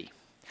to see.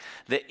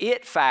 The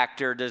it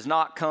factor does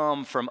not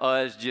come from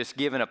us just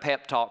giving a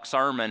pep talk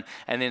sermon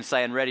and then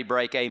saying, ready,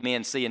 break,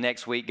 amen, see you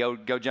next week, go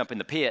jump in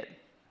the pit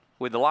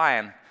with the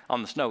lion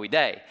on the snowy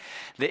day.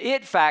 The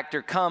it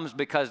factor comes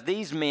because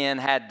these men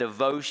had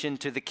devotion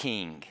to the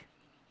king.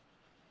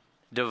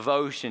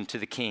 Devotion to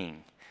the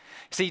king.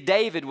 See,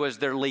 David was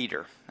their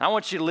leader. I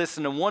want you to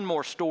listen to one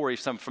more story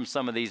from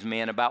some of these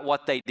men about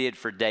what they did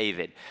for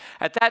David.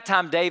 At that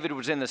time, David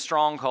was in the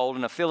stronghold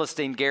and a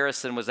Philistine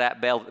garrison was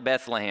at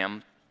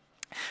Bethlehem.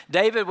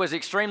 David was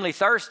extremely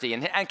thirsty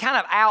and kind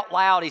of out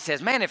loud he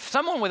says, man, if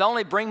someone would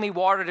only bring me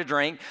water to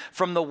drink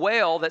from the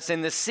well that's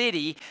in the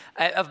city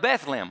of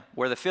Bethlehem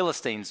where the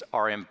Philistines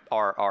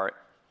are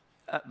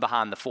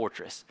behind the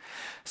fortress.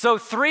 So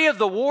 3 of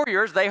the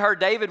warriors, they heard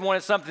David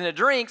wanted something to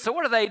drink. So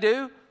what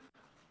do?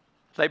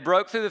 They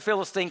broke through the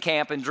Philistine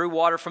camp and drew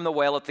water from the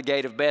well at the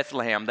gate of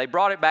Bethlehem. They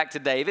brought it back to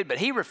David, but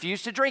he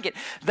refused to drink it.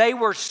 They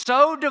were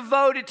so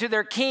devoted to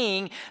their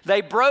king, they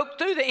broke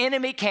through the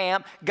enemy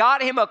camp,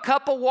 got him a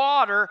cup of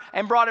water,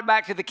 and brought it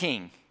back to the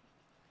king.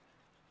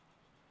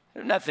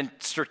 There's nothing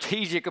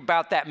strategic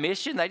about that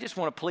mission. They just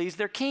want to please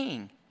their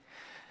king.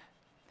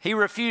 He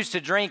refused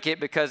to drink it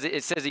because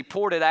it says he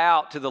poured it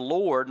out to the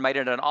Lord, made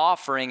it an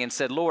offering, and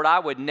said, Lord, I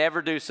would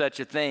never do such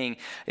a thing.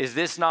 Is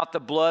this not the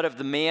blood of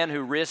the men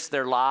who risked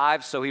their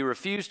lives? So he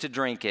refused to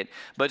drink it.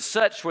 But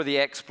such were the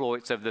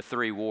exploits of the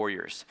three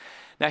warriors.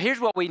 Now,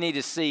 here's what we need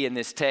to see in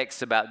this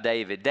text about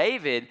David.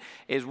 David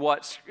is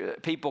what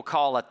people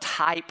call a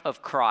type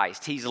of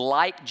Christ. He's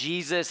like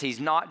Jesus. He's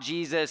not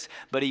Jesus,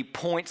 but he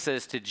points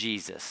us to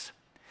Jesus.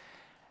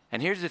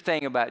 And here's the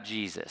thing about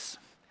Jesus.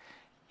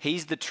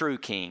 He's the true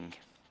king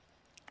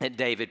that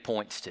David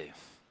points to.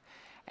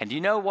 And do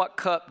you know what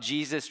cup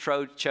Jesus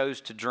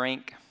chose to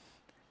drink?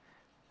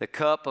 The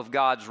cup of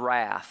God's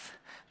wrath,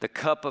 the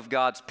cup of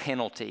God's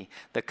penalty,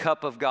 the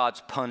cup of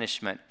God's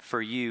punishment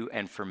for you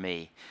and for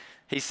me.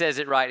 He says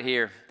it right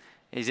here.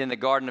 He's in the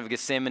Garden of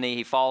Gethsemane.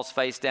 He falls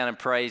face down and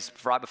prays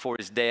right before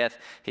his death.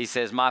 He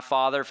says, my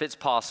Father, if it's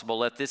possible,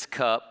 let this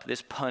cup,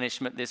 this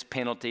punishment, this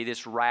penalty,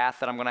 this wrath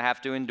that I'm going to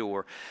have to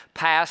endure,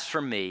 pass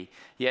from me,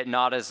 yet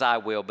not as I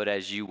will, but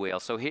as you will.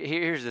 So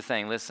here's the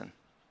thing. Listen.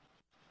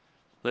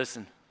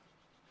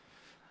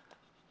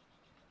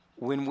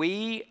 When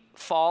we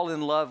fall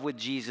in love with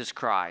Jesus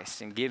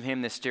Christ and give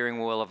him the steering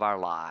wheel of our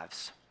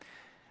lives,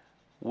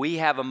 we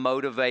have a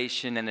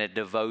motivation and a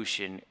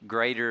devotion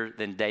greater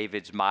than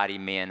David's mighty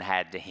men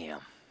had to him.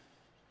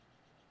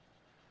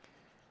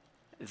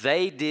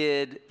 They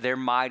did their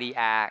mighty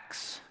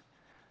acts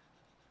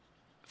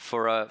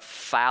for a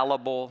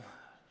fallible,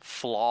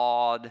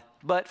 flawed,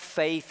 but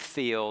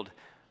faith-filled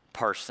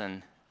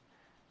person,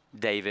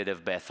 David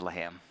of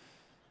Bethlehem.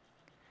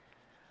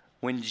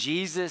 When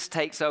Jesus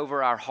takes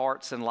over our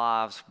hearts and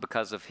lives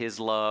because of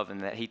his love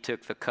and that he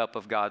took the cup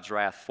of God's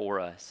wrath for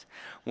us,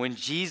 when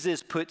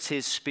Jesus puts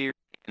his Spirit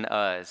in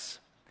us,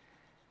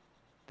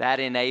 that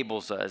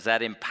enables us,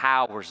 that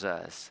empowers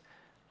us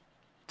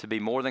to be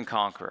more than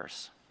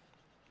conquerors,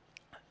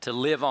 to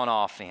live on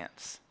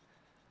offense.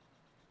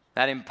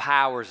 That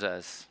empowers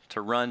us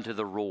to run to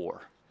the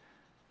roar,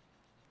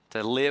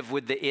 to live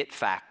with the it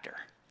factor,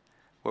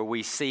 where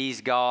we seize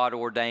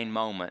God-ordained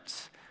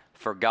moments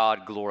for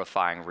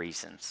God-glorifying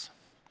reasons.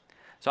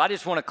 So I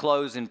just want to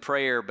close in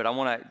prayer, but I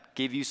want to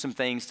give you some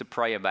things to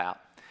pray about.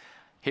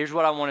 Here's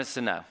what I want us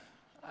to know.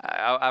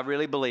 I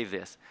really believe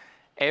this.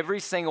 Every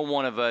single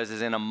one of us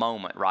is in a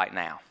moment right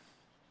now.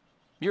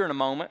 You're in a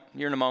moment.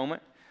 You're in a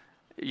moment.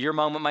 Your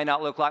moment may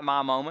not look like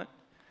my moment,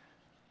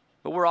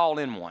 but we're all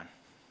in one.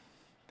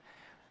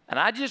 And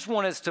I just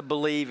want us to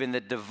believe in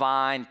the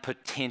divine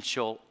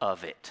potential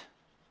of it.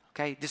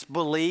 Okay, just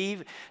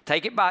believe,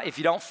 take it by, if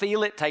you don't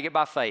feel it, take it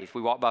by faith.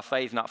 We walk by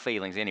faith, not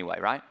feelings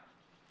anyway, right?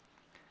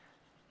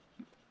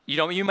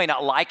 You may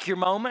not like your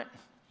moment.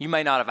 You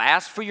may not have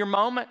asked for your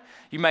moment.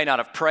 You may not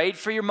have prayed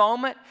for your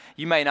moment.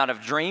 You may not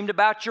have dreamed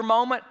about your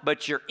moment,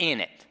 but you're in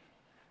it.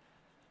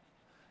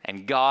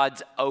 And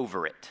God's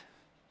over it.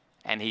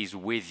 And he's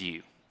with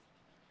you.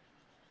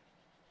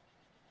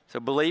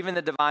 So believe in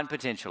the divine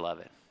potential of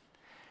it.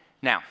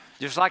 Now,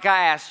 just like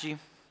I asked you,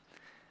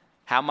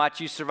 how might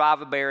you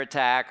survive a bear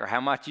attack or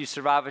how might you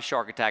survive a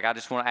shark attack? I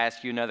just want to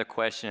ask you another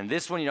question. And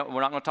this one,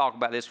 we're not going to talk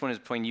about. This one is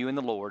between you and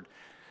the Lord.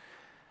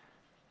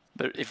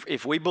 But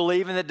if we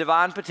believe in the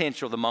divine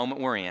potential, the moment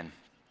we're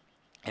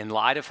in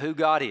light of who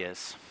God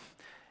is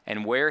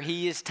and where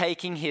he is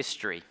taking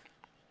history,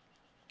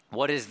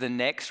 what is the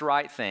next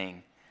right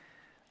thing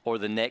or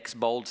the next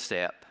bold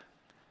step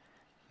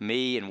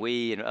me and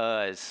we and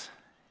us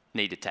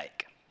need to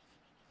take?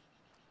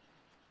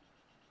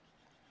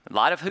 In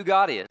light of who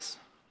God is,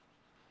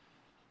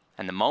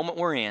 and the moment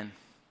we're in,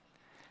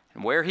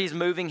 and where he's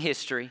moving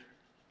history,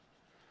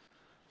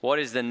 what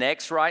is the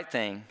next right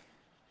thing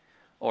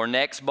or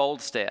next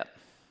bold step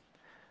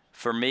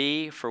for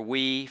me, for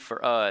we,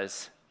 for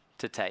us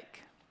to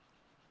take?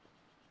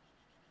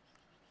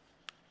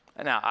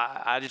 Now,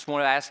 I just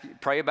want to ask you,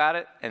 pray about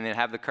it, and then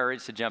have the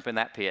courage to jump in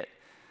that pit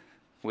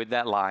with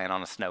that lion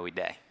on a snowy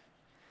day.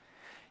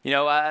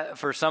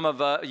 For some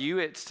of you,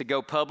 it's to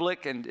go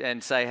public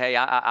and say, hey,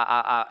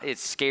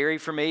 it's scary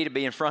for me to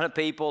be in front of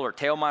people or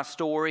tell my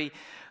story,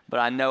 but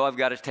I know I've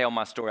got to tell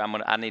my story.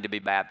 I need to be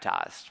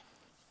baptized.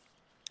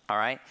 All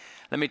right?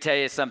 Let me tell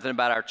you something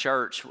about our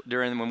church.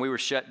 When we were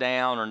shut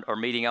down or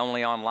meeting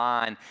only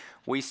online,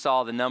 we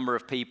saw the number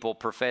of people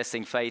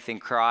professing faith in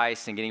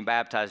Christ and getting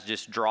baptized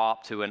just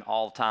drop to an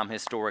all-time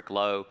historic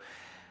low.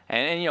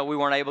 And we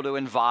weren't able to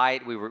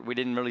invite. We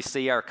didn't really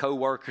see our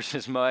coworkers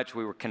as much.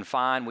 We were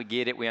confined. We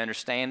get it. We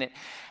understand it.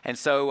 And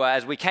so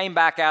as we came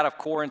back out of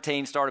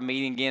quarantine, started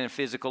meeting again in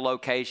physical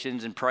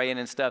locations and praying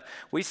and stuff,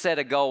 we set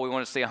a goal. We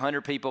want to see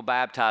 100 people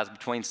baptized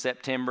between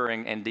September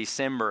and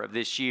December of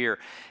this year.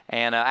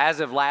 And as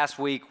of last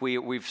week,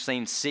 we've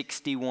seen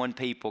 61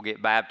 people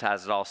get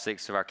baptized at all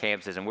 6 of our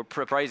campuses. And we're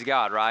praise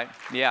God, right?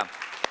 Yeah.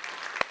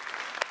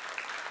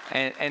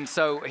 And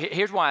so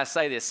here's why I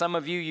say this. Some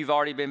of you've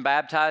already been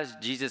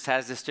baptized. Jesus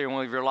has the steering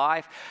wheel of your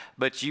life,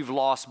 but you've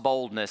lost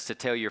boldness to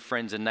tell your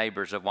friends and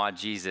neighbors of why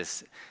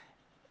Jesus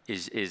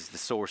is the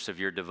source of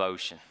your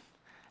devotion.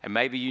 And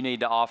maybe you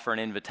need to offer an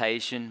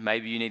invitation.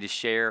 Maybe you need to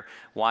share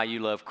why you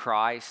love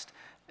Christ.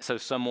 so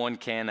someone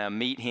can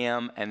meet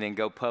him and then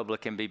go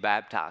public and be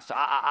baptized. So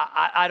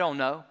I don't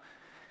know.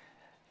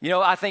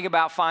 I think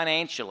about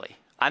financially.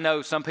 I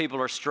know some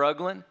people are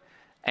struggling.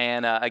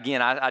 And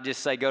again, I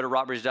just say go to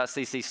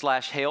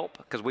rockbridge.cc/help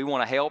because we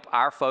want to help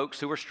our folks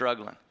who are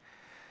struggling.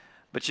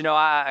 But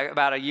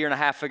about a year and a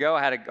half ago,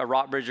 I had a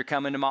Rockbridger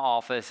come into my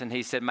office, and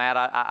he said, Matt,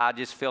 I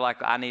just feel like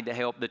I need to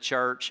help the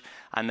church.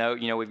 I know,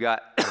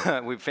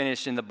 we've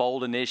finished in the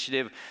Bold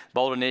Initiative.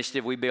 Bold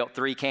Initiative, we built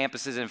 3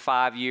 campuses in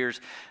 5 years,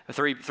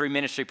 three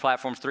ministry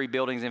platforms, 3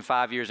 buildings in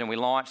 5 years, and we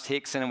launched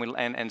Hickson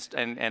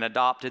and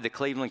adopted the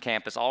Cleveland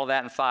campus, all of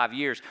that in 5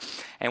 years.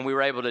 And we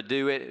were able to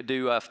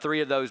do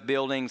 3 of those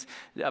buildings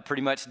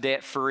pretty much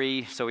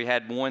debt-free. So we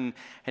had one,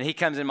 and he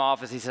comes in my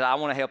office, he said, I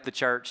want to help the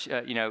church,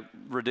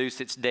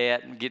 reduce its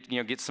debt, and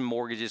get some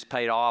mortgages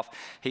paid off.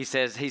 He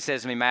says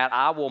to me, Matt,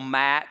 I will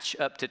match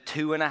up to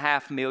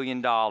 $2.5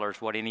 million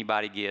what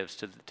anybody gives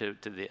to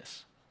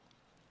this.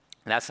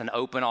 And that's an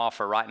open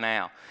offer right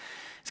now.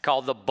 It's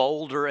called the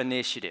Boulder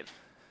Initiative.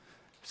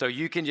 So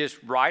you can just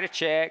write a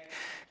check,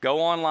 go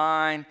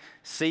online,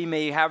 see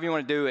me, however you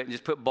want to do it, and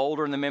just put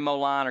Boulder in the memo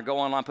line or go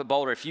online, put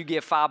Boulder. If you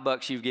give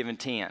 $5, you've given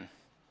 10.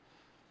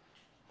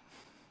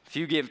 If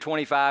you give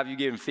 25, you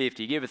give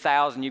 50. You give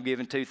 1,000, you've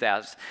given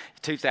 2,000.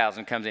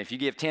 2,000 comes in. If you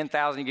give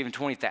 10,000, you're giving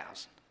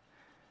 20,000.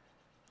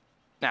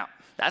 Now,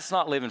 that's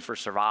not living for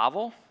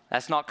survival.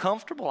 That's not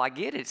comfortable. I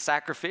get it. It's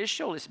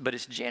sacrificial, but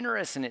it's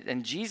generous,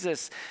 and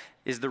Jesus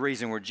is the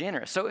reason we're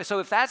generous. So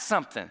if that's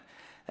something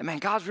that, man,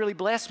 God's really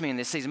blessed me in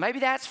this season, maybe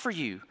that's for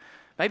you.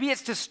 Maybe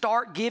it's to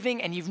start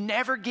giving and you've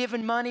never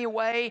given money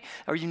away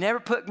or you've never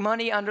put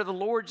money under the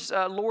Lord's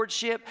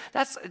lordship.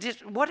 That's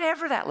just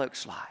whatever that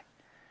looks like.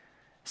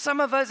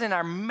 Some of us in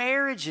our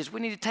marriages, we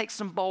need to take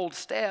some bold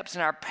steps.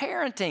 In our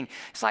parenting,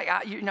 it's like,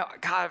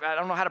 God, I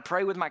don't know how to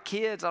pray with my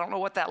kids. I don't know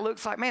what that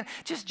looks like. Man,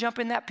 just jump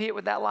in that pit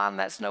with that line on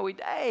that snowy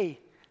day.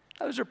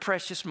 Those are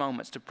precious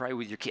moments to pray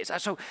with your kids.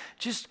 So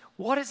just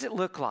what does it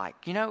look like?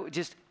 I'm going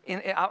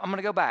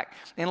to go back.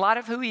 In light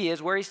of who he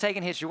is, where he's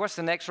taking history, what's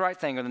the next right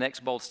thing or the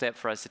next bold step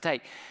for us to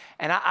take?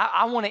 And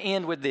I want to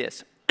end with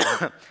this.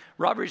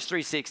 Rockbridge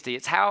 360,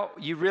 it's how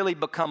you really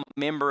become a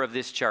member of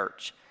this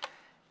church.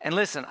 And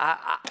listen,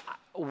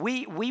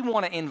 we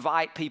want to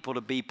invite people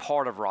to be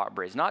part of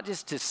Rockbridge, not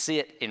just to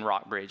sit in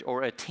Rockbridge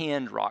or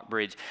attend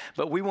Rockbridge,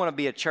 but we want to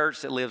be a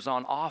church that lives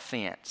on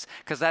offense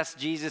because that's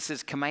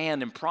Jesus'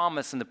 command and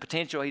promise and the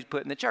potential he's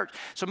put in the church.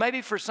 So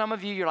maybe for some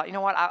of you, you're like, you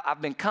know what,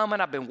 I've been coming,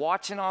 I've been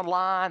watching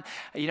online,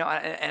 and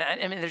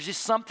I mean, there's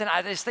just something,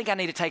 I just think I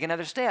need to take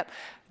another step.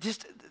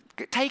 Just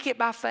take it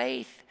by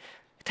faith.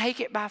 Take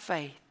it by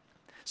faith.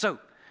 So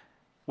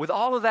with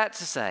all of that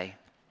to say,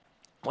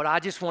 what I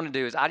just want to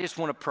do is I just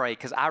want to pray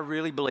because I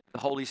really believe the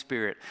Holy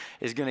Spirit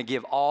is going to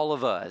give all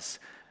of us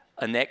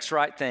a next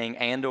right thing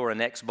and or a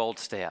next bold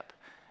step.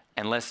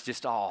 And let's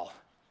just all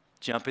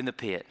jump in the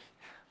pit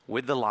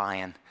with the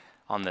lion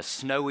on the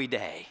snowy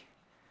day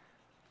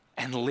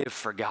and live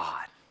for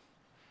God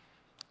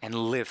and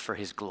live for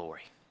his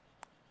glory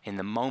in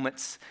the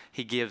moments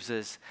he gives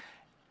us,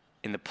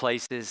 in the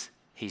places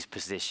he's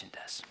positioned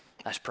us.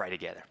 Let's pray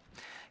together.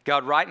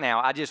 God, right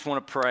now, I just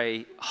want to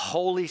pray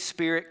Holy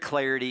Spirit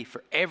clarity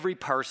for every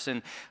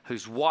person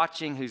who's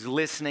watching, who's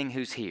listening,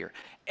 who's here.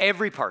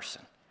 Every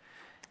person.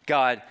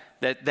 God,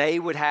 that they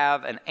would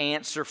have an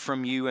answer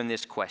from you in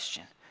this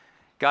question.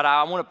 God,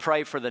 I want to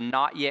pray for the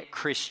not yet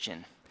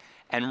Christian.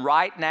 And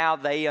right now,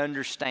 they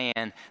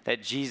understand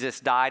that Jesus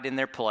died in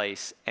their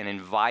place and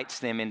invites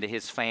them into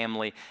his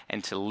family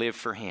and to live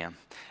for him.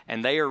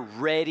 And they are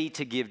ready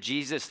to give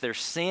Jesus their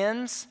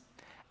sins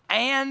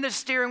and the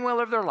steering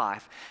wheel of their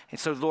life. And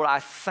so, Lord, I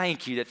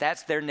thank you that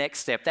that's their next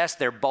step. That's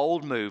their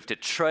bold move to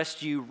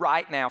trust you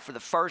right now for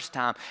the first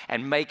time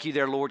and make you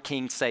their Lord,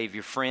 King,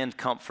 Savior, friend,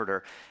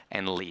 comforter,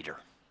 and leader.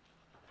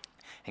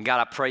 And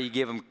God, I pray you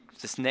give them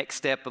this next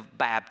step of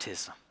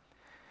baptism.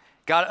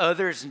 God,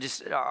 others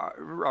just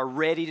are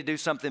ready to do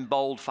something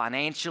bold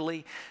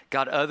financially.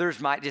 God, others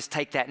might just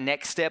take that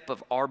next step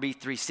of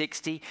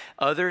RB360.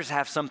 Others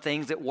have some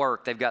things at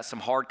work. They've got some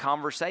hard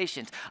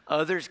conversations.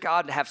 Others,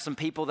 God, have some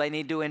people they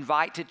need to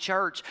invite to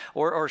church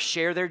or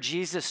share their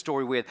Jesus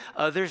story with.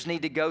 Others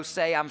need to go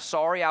say, I'm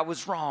sorry, I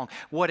was wrong.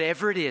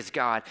 Whatever it is,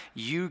 God,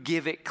 you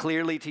give it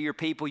clearly to your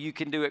people. You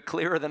can do it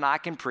clearer than I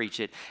can preach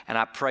it. And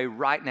I pray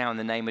right now in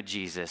the name of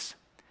Jesus,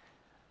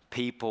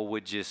 people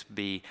would just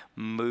be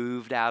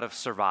moved out of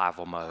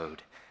survival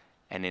mode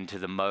and into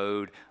the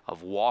mode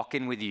of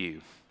walking with you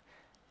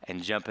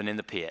and jumping in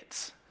the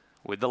pits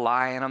with the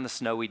lion on the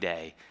snowy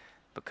day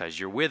because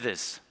you're with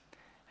us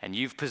and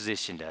you've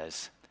positioned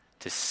us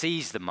to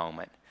seize the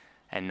moment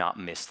and not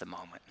miss the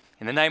moment.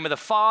 In the name of the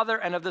Father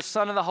and of the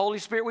Son and the Holy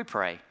Spirit we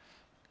pray.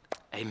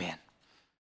 Amen.